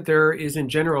do think that there is in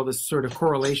general this sort of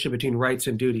correlation between rights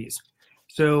and duties.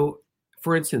 So,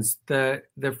 for instance, the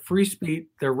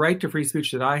right to free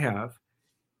speech that I have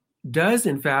does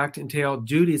in fact entail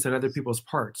duties on other people's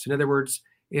parts. In other words,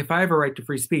 if I have a right to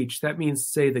free speech, that means,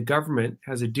 say, the government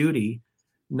has a duty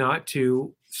not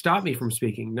to stop me from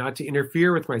speaking, not to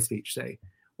interfere with my speech, say.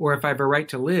 Or if I have a right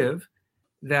to live,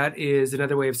 that is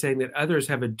another way of saying that others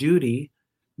have a duty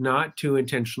not to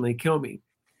intentionally kill me.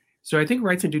 So I think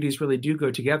rights and duties really do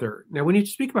go together. Now, when you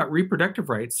speak about reproductive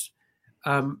rights,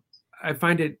 I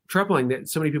find it troubling that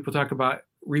so many people talk about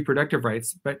reproductive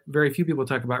rights, but very few people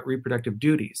talk about reproductive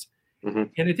duties. Mm-hmm.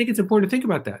 And I think it's important to think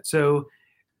about that. So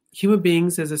human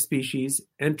beings as a species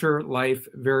enter life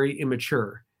very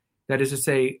immature. That is to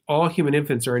say, all human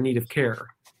infants are in need of care.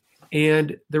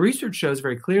 And the research shows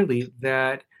very clearly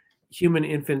that human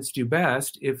infants do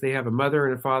best if they have a mother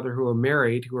and a father who are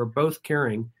married, who are both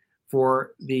caring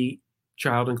for the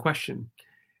child in question.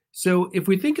 So if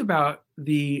we think about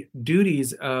the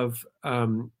duties of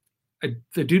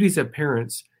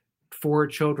parents for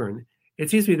children, it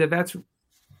seems to me that that's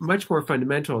much more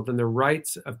fundamental than the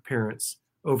rights of parents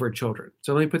over children.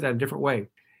 So let me put that in a different way.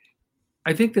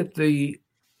 I think that the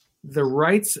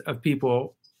rights of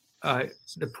people,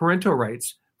 the parental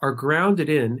rights, are grounded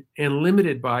in and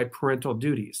limited by parental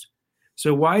duties.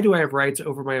 So why do I have rights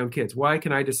over my own kids? Why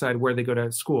can I decide where they go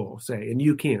to school, say, and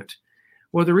you can't?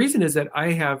 Well, the reason is that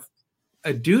I have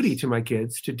a duty to my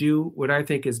kids to do what I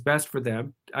think is best for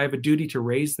them. I have a duty to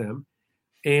raise them.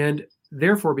 And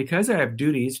therefore, because I have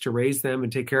duties to raise them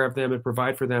and take care of them and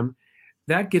provide for them,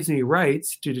 that gives me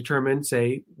rights to determine,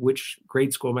 say, which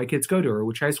grade school my kids go to or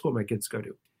which high school my kids go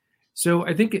to. So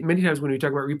I think many times when we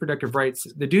talk about reproductive rights,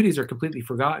 the duties are completely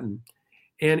forgotten.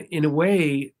 And in a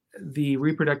way, the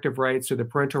reproductive rights or the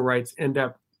parental rights end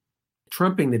up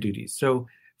trumping the duties. So,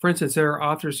 for instance, there are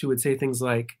authors who would say things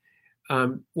like,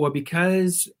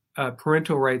 because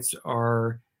parental rights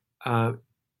are,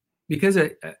 because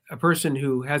a person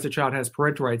who has a child has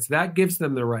parental rights, that gives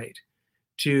them the right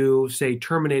to, say,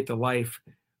 terminate the life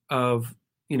of,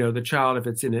 the child if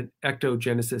it's in an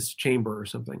ectogenesis chamber or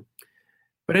something.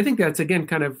 But I think that's, again,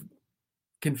 kind of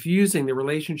confusing the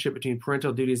relationship between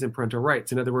parental duties and parental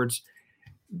rights. In other words,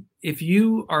 if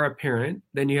you are a parent,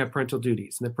 then you have parental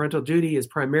duties. And the parental duty is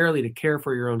primarily to care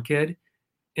for your own kid,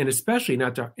 and especially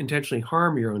not to intentionally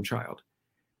harm your own child.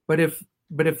 But if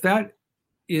that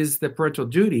is the parental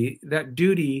duty, that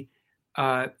duty,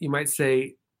 you might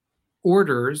say,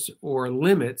 orders or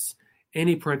limits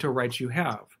any parental rights you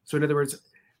have. So in other words,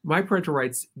 my parental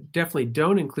rights definitely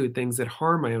don't include things that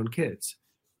harm my own kids,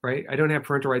 right? I don't have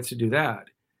parental rights to do that.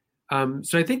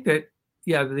 So I think that,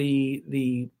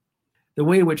 the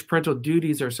way in which parental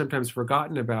duties are sometimes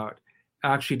forgotten about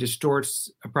actually distorts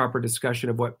a proper discussion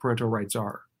of what parental rights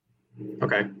are.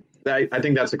 Okay. I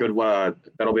think that's a good,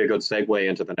 that'll be a good segue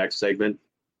into the next segment.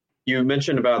 You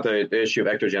mentioned about the issue of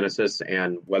ectogenesis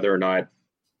and whether or not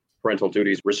parental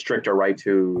duties restrict our right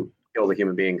to kill the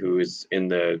human being who is in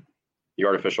the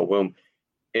artificial womb.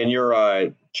 In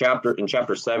your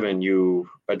chapter 7, you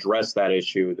address that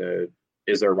issue,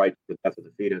 is there a right to the death of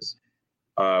the fetus,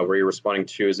 where you're responding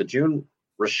to, is it June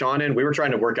Rashanen? We were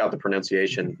trying to work out the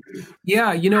pronunciation.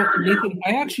 Yeah, Nathan,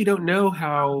 I actually don't know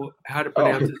how to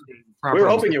pronounce his name properly. We were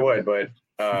hoping you would, but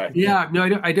I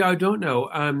don't know.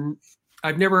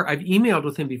 I've emailed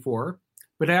with him before,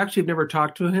 but I actually have never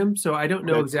talked to him, so I don't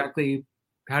know exactly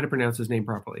how to pronounce his name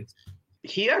properly.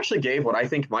 He actually gave what I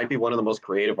think might be one of the most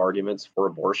creative arguments for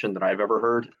abortion that I've ever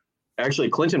heard. Actually,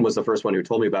 Clinton was the first one who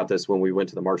told me about this when we went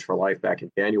to the March for Life back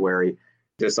in January.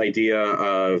 This idea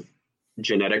of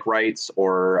genetic rights,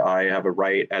 or I have a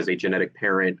right as a genetic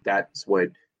parent, that's what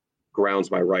grounds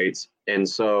my rights. And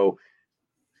so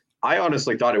I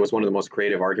honestly thought it was one of the most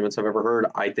creative arguments I've ever heard.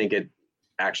 I think it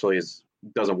actually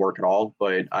doesn't work at all,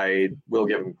 but I will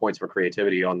give him points for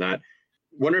creativity on that.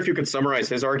 Wonder if you could summarize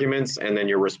his arguments and then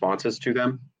your responses to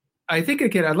them. I think I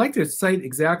can. I'd like to cite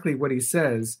exactly what he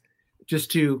says,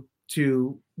 just to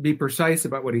be precise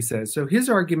about what he says. So his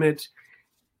argument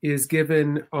is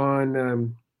given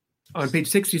on on page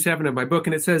 67 of my book,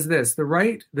 and it says this: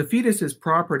 the fetus is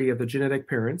property of the genetic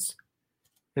parents.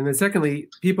 And then secondly,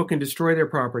 people can destroy their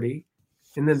property.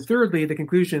 And then thirdly, the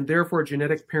conclusion, therefore,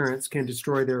 genetic parents can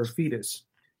destroy their fetus.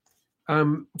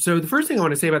 So the first thing I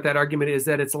want to say about that argument is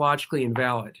that it's logically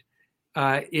invalid.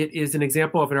 It is an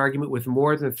example of an argument with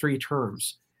more than 3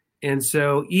 terms. And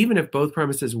so even if both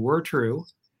premises were true,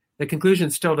 the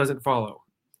conclusion still doesn't follow.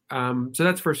 So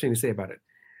that's the first thing to say about it.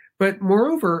 But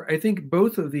moreover, I think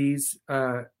both of these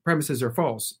premises are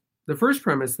false. The first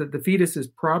premise, that the fetus is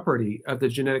property of the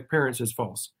genetic parents, is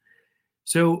false.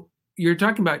 So you're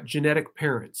talking about genetic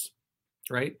parents,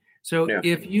 right? So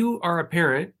if you are a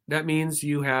parent, that means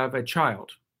you have a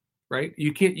child, right?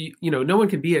 You can't,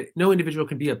 no individual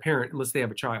can be a parent unless they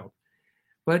have a child.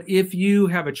 But if you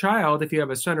have a child, if you have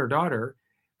a son or daughter,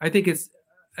 I think it's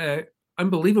an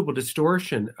unbelievable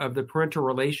distortion of the parental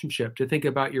relationship to think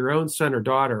about your own son or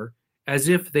daughter as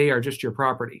if they are just your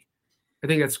property. I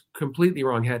think that's completely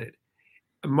wrong-headed.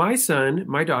 My son,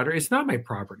 my daughter, it's not my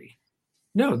property.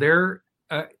 No, they're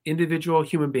an individual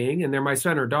human being, and they're my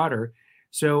son or daughter.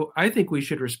 So I think we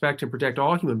should respect and protect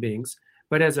all human beings.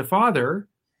 But as a father,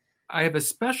 I have a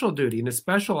special duty and a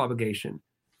special obligation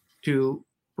to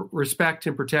respect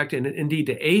and protect and indeed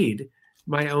to aid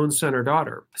my own son or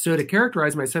daughter. So to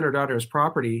characterize my son or daughter as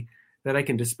property that I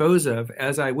can dispose of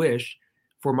as I wish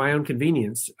for my own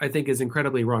convenience, I think is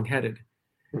incredibly wrong-headed.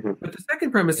 Mm-hmm. But the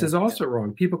second premise is also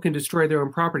wrong. People can destroy their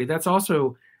own property. That's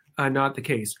also not the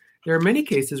case. There are many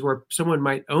cases where someone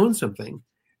might own something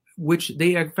which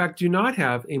they, in fact, do not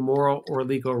have a moral or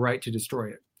legal right to destroy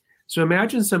it. So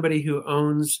imagine somebody who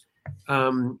owns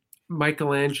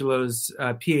Michelangelo's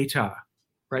Pietà,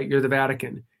 right? You're the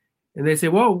Vatican. And they say,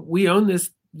 well, we own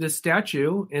this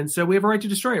statue, and so we have a right to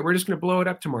destroy it. We're just going to blow it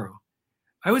up tomorrow.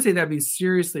 I would say that'd be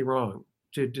seriously wrong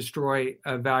to destroy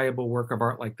a valuable work of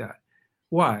art like that.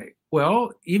 Why?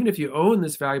 Well, even if you own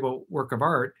this valuable work of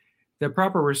art, the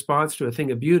proper response to a thing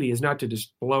of beauty is not to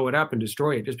just blow it up and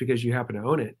destroy it just because you happen to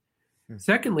own it.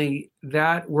 Secondly,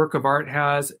 that work of art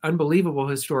has unbelievable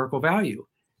historical value.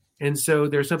 And so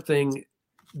there's something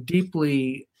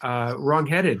deeply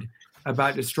wrong-headed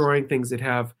about destroying things that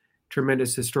have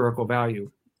tremendous historical value.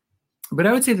 But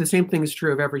I would say the same thing is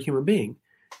true of every human being,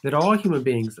 that all human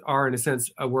beings are, in a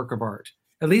sense, a work of art.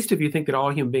 At least if you think that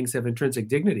all human beings have intrinsic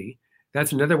dignity,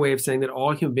 that's another way of saying that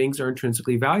all human beings are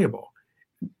intrinsically valuable.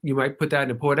 You might put that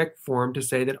in a poetic form to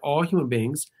say that all human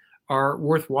beings are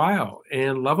worthwhile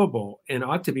and lovable and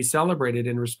ought to be celebrated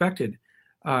and respected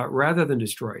rather than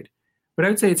destroyed. But I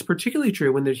would say it's particularly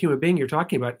true when the human being you're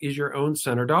talking about is your own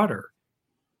son or daughter.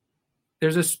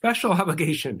 There's a special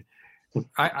obligation.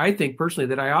 I think personally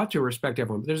that I ought to respect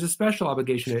everyone, but there's a special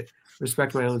obligation to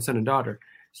respect my own son and daughter.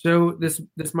 So this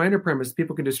minor premise,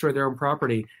 people can destroy their own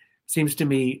property, seems to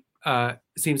me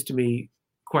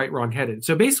quite wrong-headed.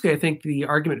 So basically, I think the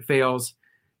argument fails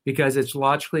because it's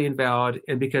logically invalid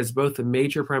and because both the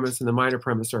major premise and the minor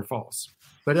premise are false.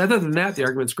 But other than that, the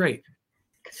argument's great.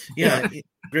 Yeah,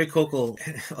 Greg Koukl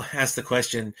asked the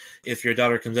question, if your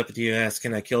daughter comes up to you and asks,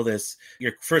 can I kill this?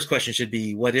 Your first question should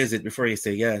be, what is it, before you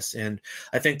say yes. And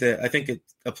I think it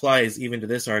applies even to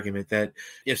this argument that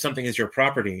if something is your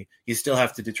property, you still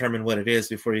have to determine what it is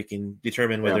before you can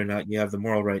determine whether or not you have the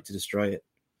moral right to destroy it.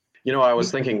 I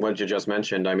was thinking what you just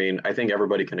mentioned. I mean, I think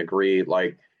everybody can agree,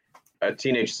 like a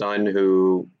teenage son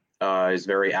who is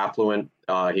very affluent,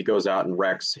 he goes out and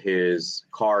wrecks his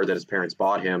car that his parents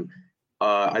bought him.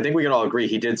 I think we can all agree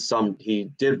he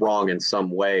did wrong in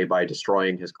some way by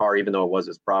destroying his car, even though it was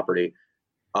his property.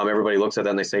 Everybody looks at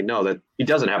that and they say, no, that he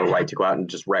doesn't have a right to go out and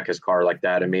just wreck his car like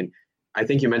that. I mean, I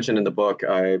think you mentioned in the book,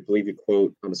 I believe you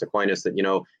quote Thomas Aquinas,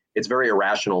 that, it's very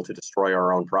irrational to destroy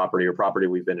our own property or property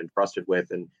we've been entrusted with.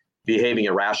 And behaving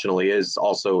irrationally is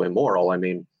also immoral. I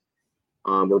mean,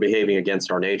 we're behaving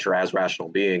against our nature as rational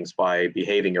beings by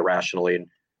behaving irrationally and,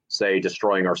 say,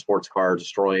 destroying our sports car,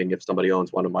 destroying, if somebody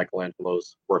owns one of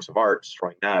Michelangelo's works of art,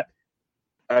 destroying that.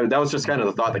 That was just kind of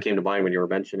the thought that came to mind when you were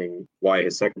mentioning why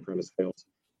his second premise fails.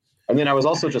 And then I was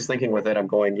also just thinking with it, I'm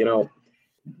going,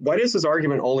 why does this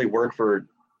argument only work for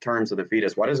terms of the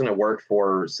fetus? Why doesn't it work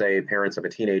for, say, parents of a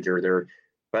teenager? They're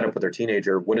fed up with their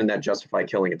teenager. Wouldn't that justify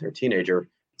killing their teenager?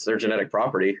 It's their genetic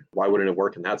property. Why wouldn't it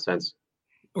work in that sense?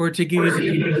 Or to give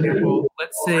you an example,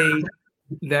 let's say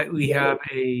that we have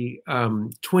a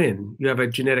twin. You have a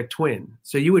genetic twin.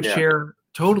 So you would share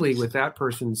totally with that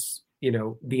person's,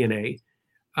 DNA.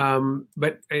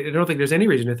 But I don't think there's any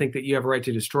reason to think that you have a right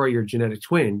to destroy your genetic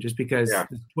twin just because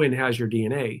the twin has your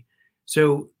DNA.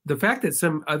 So the fact that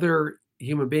some other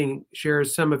human being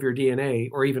shares some of your DNA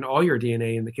or even all your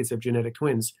DNA in the case of genetic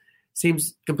twins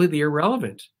seems completely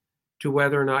irrelevant to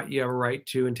whether or not you have a right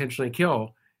to intentionally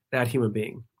kill that human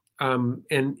being. And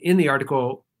in the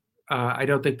article, I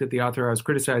don't think that the author I was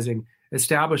criticizing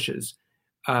establishes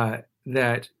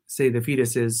that, say, the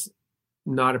fetus is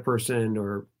not a person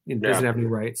or doesn't have any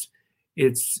rights.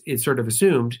 It's sort of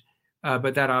assumed,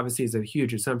 but that obviously is a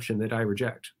huge assumption that I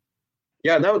reject.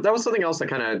 Yeah, that was something else that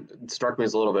kind of struck me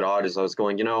as a little bit odd as I was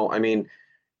going, I mean,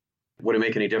 would it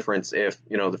make any difference if,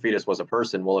 the fetus was a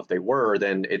person? Well, if they were,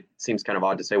 then it seems kind of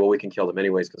odd to say, well, we can kill them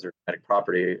anyways because they're genetic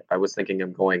property. I was thinking,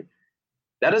 I'm going,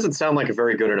 that doesn't sound like a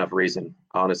very good enough reason,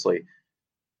 honestly.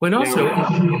 When also,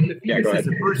 if the fetus is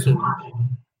a person,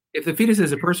 if the fetus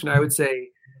is a person, I would say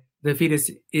the fetus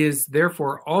is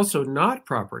therefore also not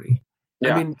property.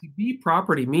 Yeah. I mean, to be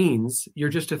property means you're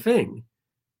just a thing,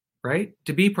 right?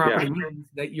 To be property means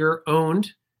that you're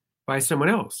owned by someone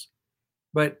else.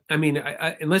 But I mean,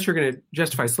 unless you're going to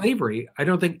justify slavery, I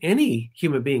don't think any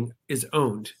human being is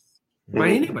owned by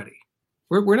anybody.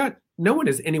 We're not. No one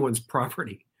is anyone's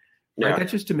property. Right?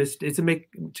 That's just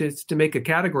to make a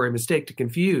category mistake to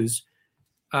confuse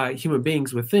human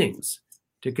beings with things,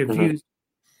 to confuse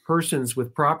persons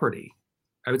with property.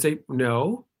 I would say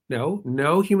no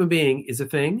human being is a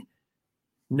thing.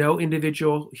 No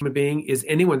individual human being is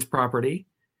anyone's property.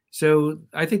 So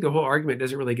I think the whole argument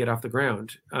doesn't really get off the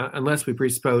ground unless we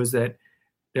presuppose that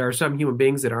there are some human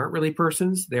beings that aren't really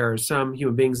persons. There are some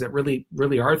human beings that really,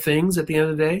 really are things at the end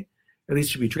of the day, at least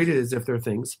should be treated as if they're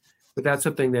things. But that's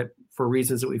something that, for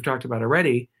reasons that we've talked about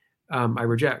already, I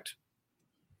reject.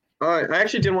 I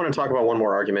actually did want to talk about one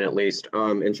more argument, at least.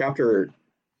 In chapter,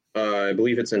 I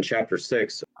believe it's in chapter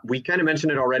 6, we kind of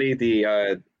mentioned it already,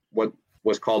 the what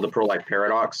was called the pro-life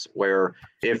paradox, where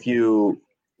if you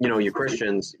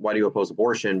Christians, why do you oppose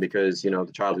abortion? Because, the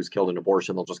child who's killed in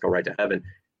abortion, they'll just go right to heaven.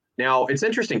 Now, it's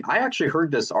interesting. I actually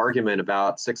heard this argument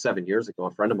about 6-7 years ago.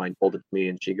 A friend of mine told it to me,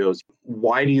 and she goes,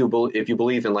 why do you, if you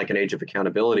believe in like an age of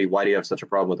accountability, why do you have such a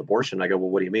problem with abortion? I go, well,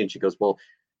 what do you mean? She goes, well,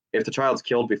 if the child's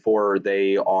killed before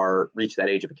they reach that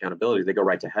age of accountability, they go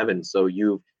right to heaven. So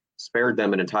you've spared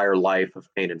them an entire life of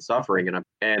pain and suffering.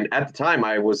 And at the time,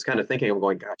 I was kind of thinking, I'm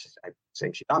going, gosh, I'm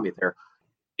saying she got me there.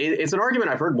 It's an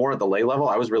argument I've heard more at the lay level.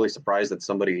 I was really surprised that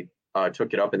somebody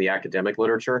took it up in the academic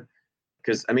literature.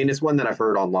 Because, I mean, it's one that I've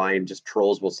heard online. Just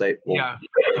trolls will say,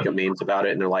 make memes about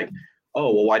it. And they're like,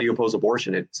 oh, well, why do you oppose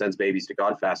abortion? It sends babies to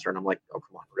God faster. And I'm like, oh,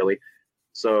 come on, really?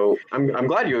 So I'm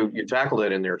glad you tackled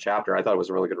it in your chapter. I thought it was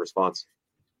a really good response.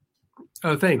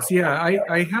 Oh, thanks. Yeah,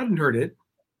 I hadn't heard it.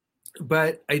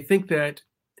 But I think that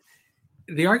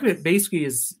the argument basically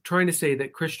is trying to say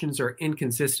that Christians are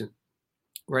inconsistent,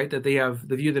 right? That they have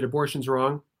the view that abortion's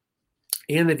wrong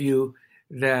and the view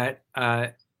that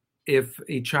if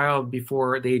a child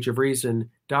before the age of reason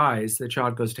dies, the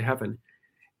child goes to heaven.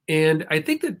 And I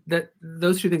think that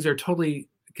those two things are totally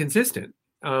consistent.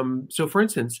 So for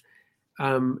instance,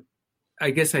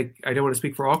 I guess I don't want to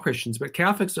speak for all Christians, but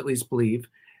Catholics at least believe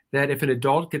that if an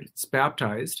adult gets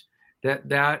baptized,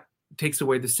 that takes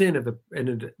away the sin of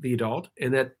the adult,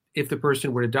 and that if the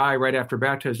person were to die right after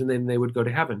baptism, then they would go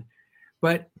to heaven.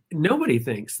 But nobody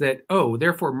thinks that,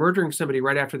 therefore murdering somebody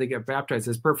right after they get baptized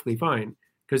is perfectly fine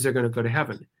because they're going to go to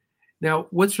heaven. Now,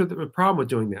 what's the problem with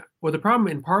doing that? Well, the problem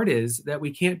in part is that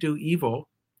we can't do evil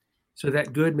so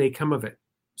that good may come of it.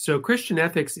 So Christian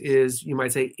ethics is, you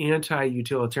might say,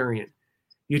 anti-utilitarian.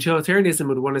 Utilitarianism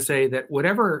would want to say that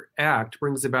whatever act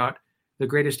brings about the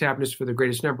greatest happiness for the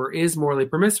greatest number is morally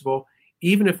permissible,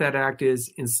 even if that act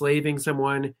is enslaving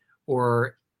someone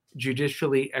or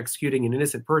judicially executing an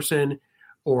innocent person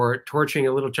or torturing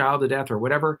a little child to death or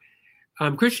whatever.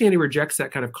 Christianity rejects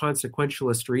that kind of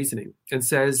consequentialist reasoning and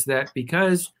says that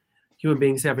because human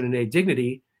beings have an innate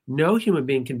dignity, no human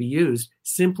being can be used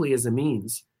simply as a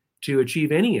means to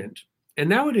achieve any end.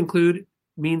 And that would include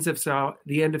means of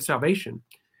the end of salvation.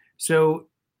 So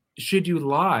should you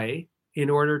lie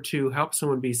in order to help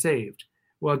someone be saved?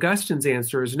 Well, Augustine's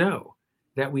answer is no,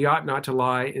 that we ought not to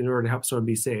lie in order to help someone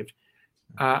be saved.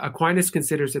 Aquinas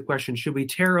considers the question, should we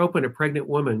tear open a pregnant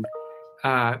woman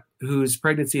whose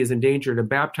pregnancy is endangered and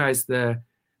baptize the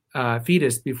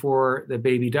fetus before the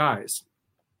baby dies?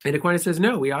 And Aquinas says,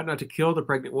 no, we ought not to kill the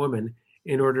pregnant woman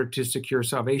in order to secure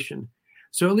salvation.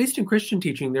 So at least in Christian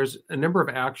teaching, there's a number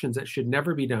of actions that should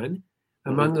never be done.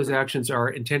 Among those actions are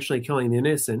intentionally killing the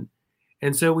innocent.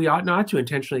 And so we ought not to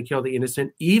intentionally kill the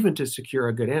innocent, even to secure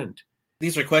a good end.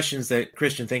 These are questions that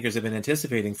Christian thinkers have been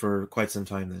anticipating for quite some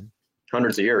time then.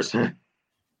 Hundreds of years.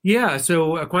 Yeah,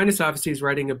 so Aquinas obviously is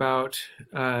writing about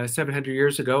 700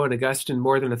 years ago, and Augustine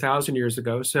more than 1,000 years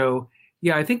ago. So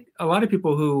yeah, I think a lot of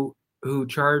people who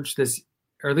charge this,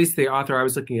 or at least the author I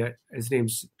was looking at, his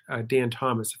name's Dan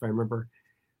Thomas, if I remember,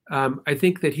 I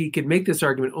think that he could make this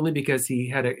argument only because he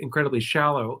had an incredibly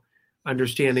shallow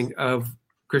understanding of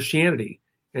Christianity.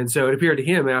 And so it appeared to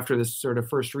him after this sort of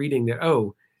first reading that,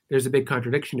 oh, there's a big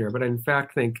contradiction here. But I in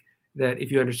fact think that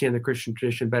if you understand the Christian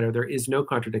tradition better, there is no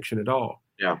contradiction at all.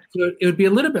 Yeah. So it would be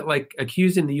a little bit like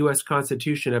accusing the U.S.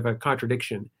 Constitution of a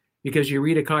contradiction, because you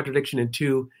read a contradiction in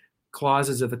two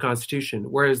clauses of the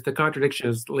Constitution, whereas the contradiction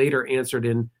is later answered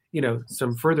in,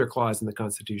 some further clause in the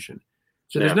Constitution.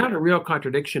 So there's not a real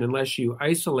contradiction unless you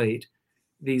isolate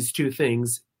these two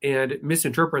things and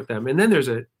misinterpret them, and then there's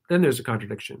a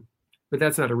contradiction, but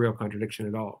that's not a real contradiction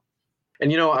at all.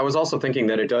 And I was also thinking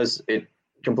that it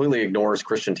completely ignores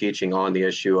Christian teaching on the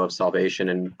issue of salvation,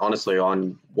 and honestly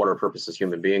on what our purpose as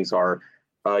human beings are.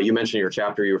 You mentioned in your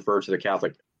chapter you referred to the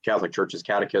Catholic Church's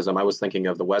catechism. I was thinking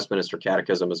of the Westminster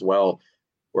Catechism as well,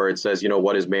 where it says,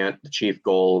 what is the chief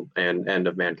goal and end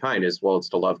of mankind is, well, it's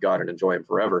to love God and enjoy him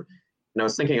forever. And I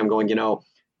was thinking, I'm going,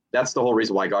 that's the whole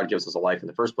reason why God gives us a life in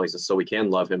the first place, is so we can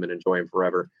love him and enjoy him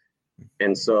forever.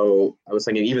 And so I was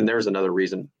thinking, even there's another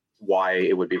reason why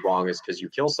it would be wrong, is because you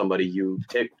kill somebody, you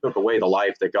took away the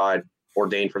life that God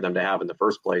ordained for them to have in the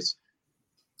first place.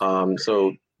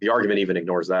 So the argument even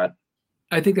ignores that.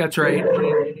 I think that's right.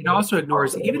 It also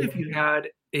ignores, even if you had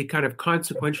a kind of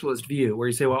consequentialist view where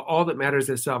you say, well, all that matters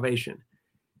is salvation.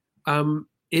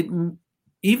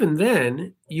 Even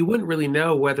then, you wouldn't really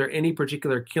know whether any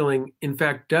particular killing, in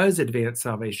fact, does advance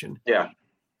salvation. Yeah.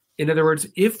 In other words,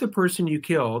 if the person you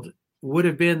killed would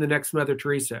have been the next Mother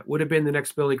Teresa, would have been the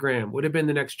next Billy Graham, would have been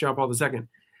the next John Paul II,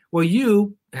 well,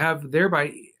 you have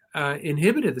thereby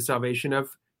inhibited the salvation of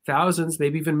thousands,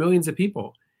 maybe even millions of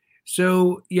people.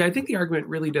 So, yeah, I think the argument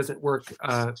really doesn't work.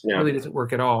 Really doesn't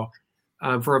work at all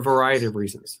for a variety of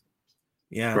reasons.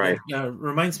 Yeah, right.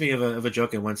 Reminds me of a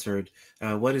joke I once heard.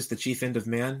 What is the chief end of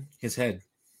man? His head.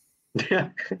 Yeah.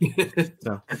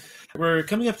 So, we're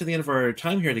coming up to the end of our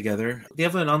time here together. Do you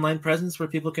have an online presence where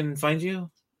people can find you?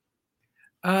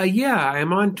 Yeah,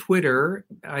 I'm on Twitter.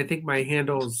 I think my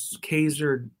handle's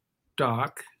KaiserDoc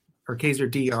or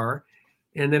KaiserDR.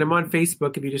 And then I'm on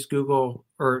Facebook. If you just Google,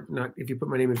 or not, if you put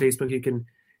my name in Facebook, you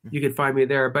can find me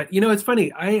there. But it's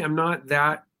funny. I am not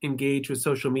that engaged with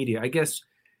social media. I guess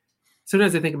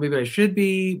sometimes I think maybe I should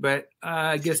be, but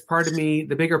I guess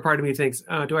the bigger part of me thinks,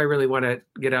 do I really want to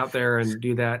get out there and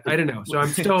do that? I don't know. So I'm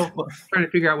still trying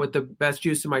to figure out what the best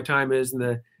use of my time is and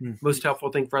the most helpful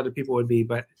thing for other people would be.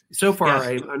 But so far,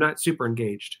 I'm not super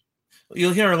engaged.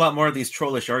 You'll hear a lot more of these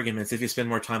trollish arguments if you spend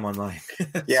more time online.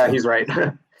 Yeah, he's right.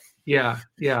 Yeah.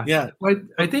 Well,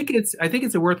 I think it's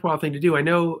a worthwhile thing to do. I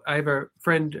know I have a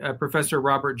friend, Professor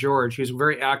Robert George, who's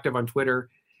very active on Twitter,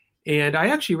 and I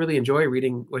actually really enjoy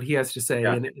reading what he has to say,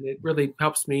 and it really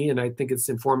helps me, and I think it's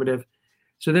informative.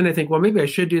 So then I think, well, maybe I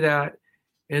should do that,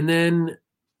 and then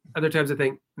other times I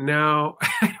think, no,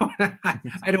 I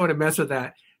don't want to mess with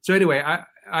that. So anyway,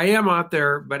 I am out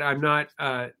there, but I'm not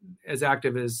as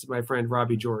active as my friend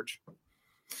Robbie George.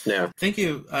 Yeah. Thank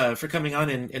you for coming on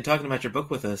and talking about your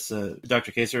book with us,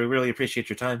 Dr. Kaiser. We really appreciate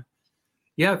your time.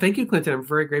 Yeah, thank you, Clinton. I'm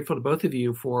very grateful to both of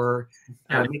you for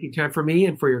making time for me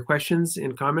and for your questions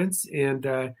and comments. And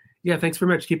thanks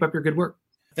very much. Keep up your good work.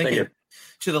 Thank you.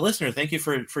 To the listener, thank you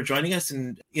for joining us.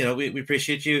 And, we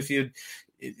appreciate you.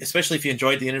 Especially if you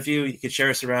enjoyed the interview, you could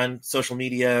share us around social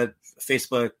media,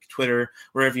 Facebook, Twitter,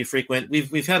 wherever you frequent.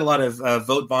 We've had a lot of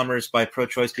vote bombers by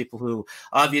pro-choice people who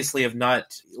obviously have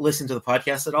not listened to the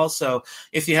podcast at all. So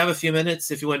if you have a few minutes,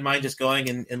 if you wouldn't mind just going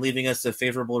and leaving us a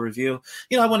favorable review,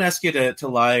 I won't ask you to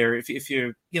lie, or if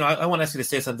you're, I won't ask you to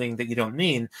say something that you don't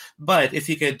mean, but if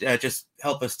you could just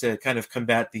help us to kind of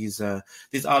combat these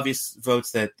obvious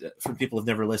votes that from people who've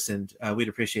never listened, we'd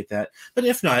appreciate that. But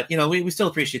if not, we still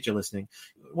appreciate you listening.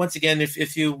 Once again,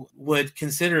 if you would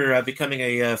consider becoming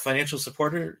a financial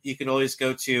supporter, you can always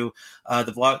go to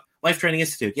the blog Life Training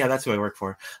Institute. Yeah, that's who I work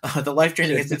for. The Life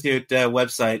Training Institute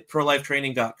website,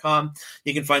 prolifetraining.com.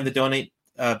 You can find the donate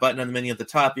button on the menu at the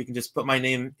top. You can just put my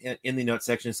name in the notes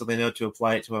section so they know to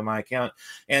apply it to my account,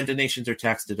 and donations are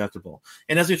tax deductible.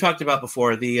 And as we talked about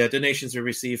before, the donations we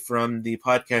receive from the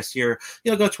podcast here,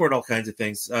 go toward all kinds of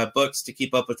things, books to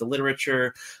keep up with the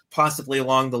literature, possibly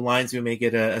along the lines we may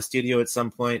get a studio at some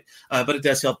point, but it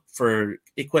does help for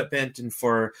equipment and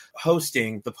for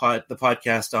hosting the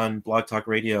podcast on Blog Talk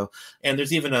Radio. And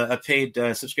there's even a paid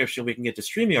subscription we can get to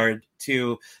StreamYard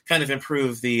to kind of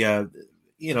improve the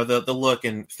look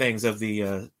and things of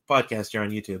the podcast here on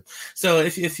YouTube. So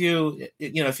if you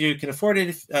can afford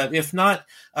it, if not,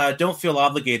 don't feel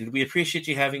obligated. We appreciate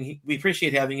having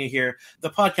you here. The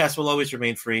podcast will always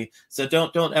remain free, so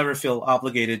don't ever feel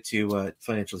obligated to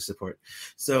financially support.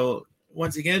 So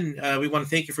once again, we want to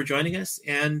thank you for joining us,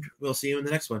 and we'll see you in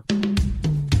the next one.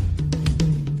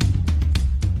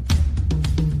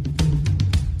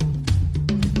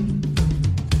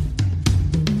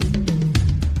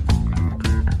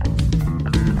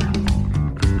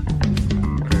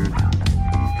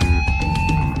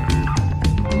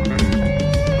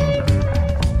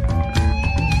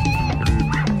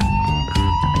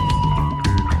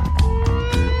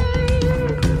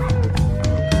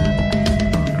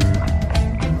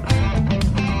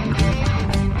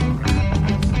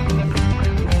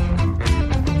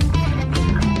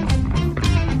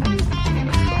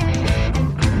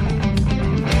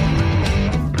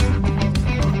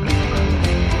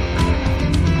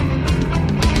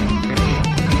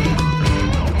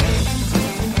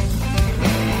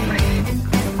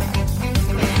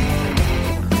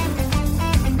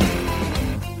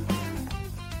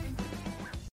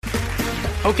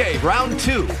 Okay, round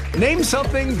two. Name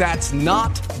something that's not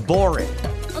boring.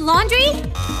 A laundry?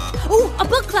 Ooh, a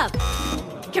book club.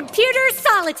 Computer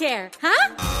solitaire,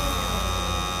 huh?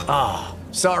 Ah,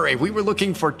 oh, sorry, we were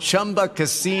looking for Chumba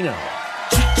Casino.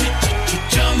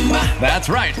 That's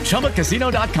right,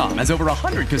 ChumbaCasino.com has over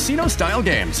 100 casino-style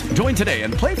games. Join today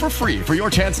and play for free for your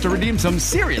chance to redeem some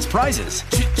serious prizes.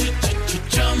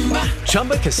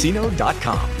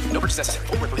 ChumbaCasino.com. No purchase necessary.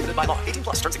 Void where prohibited by law. 18+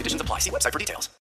 terms and conditions apply. See website for details.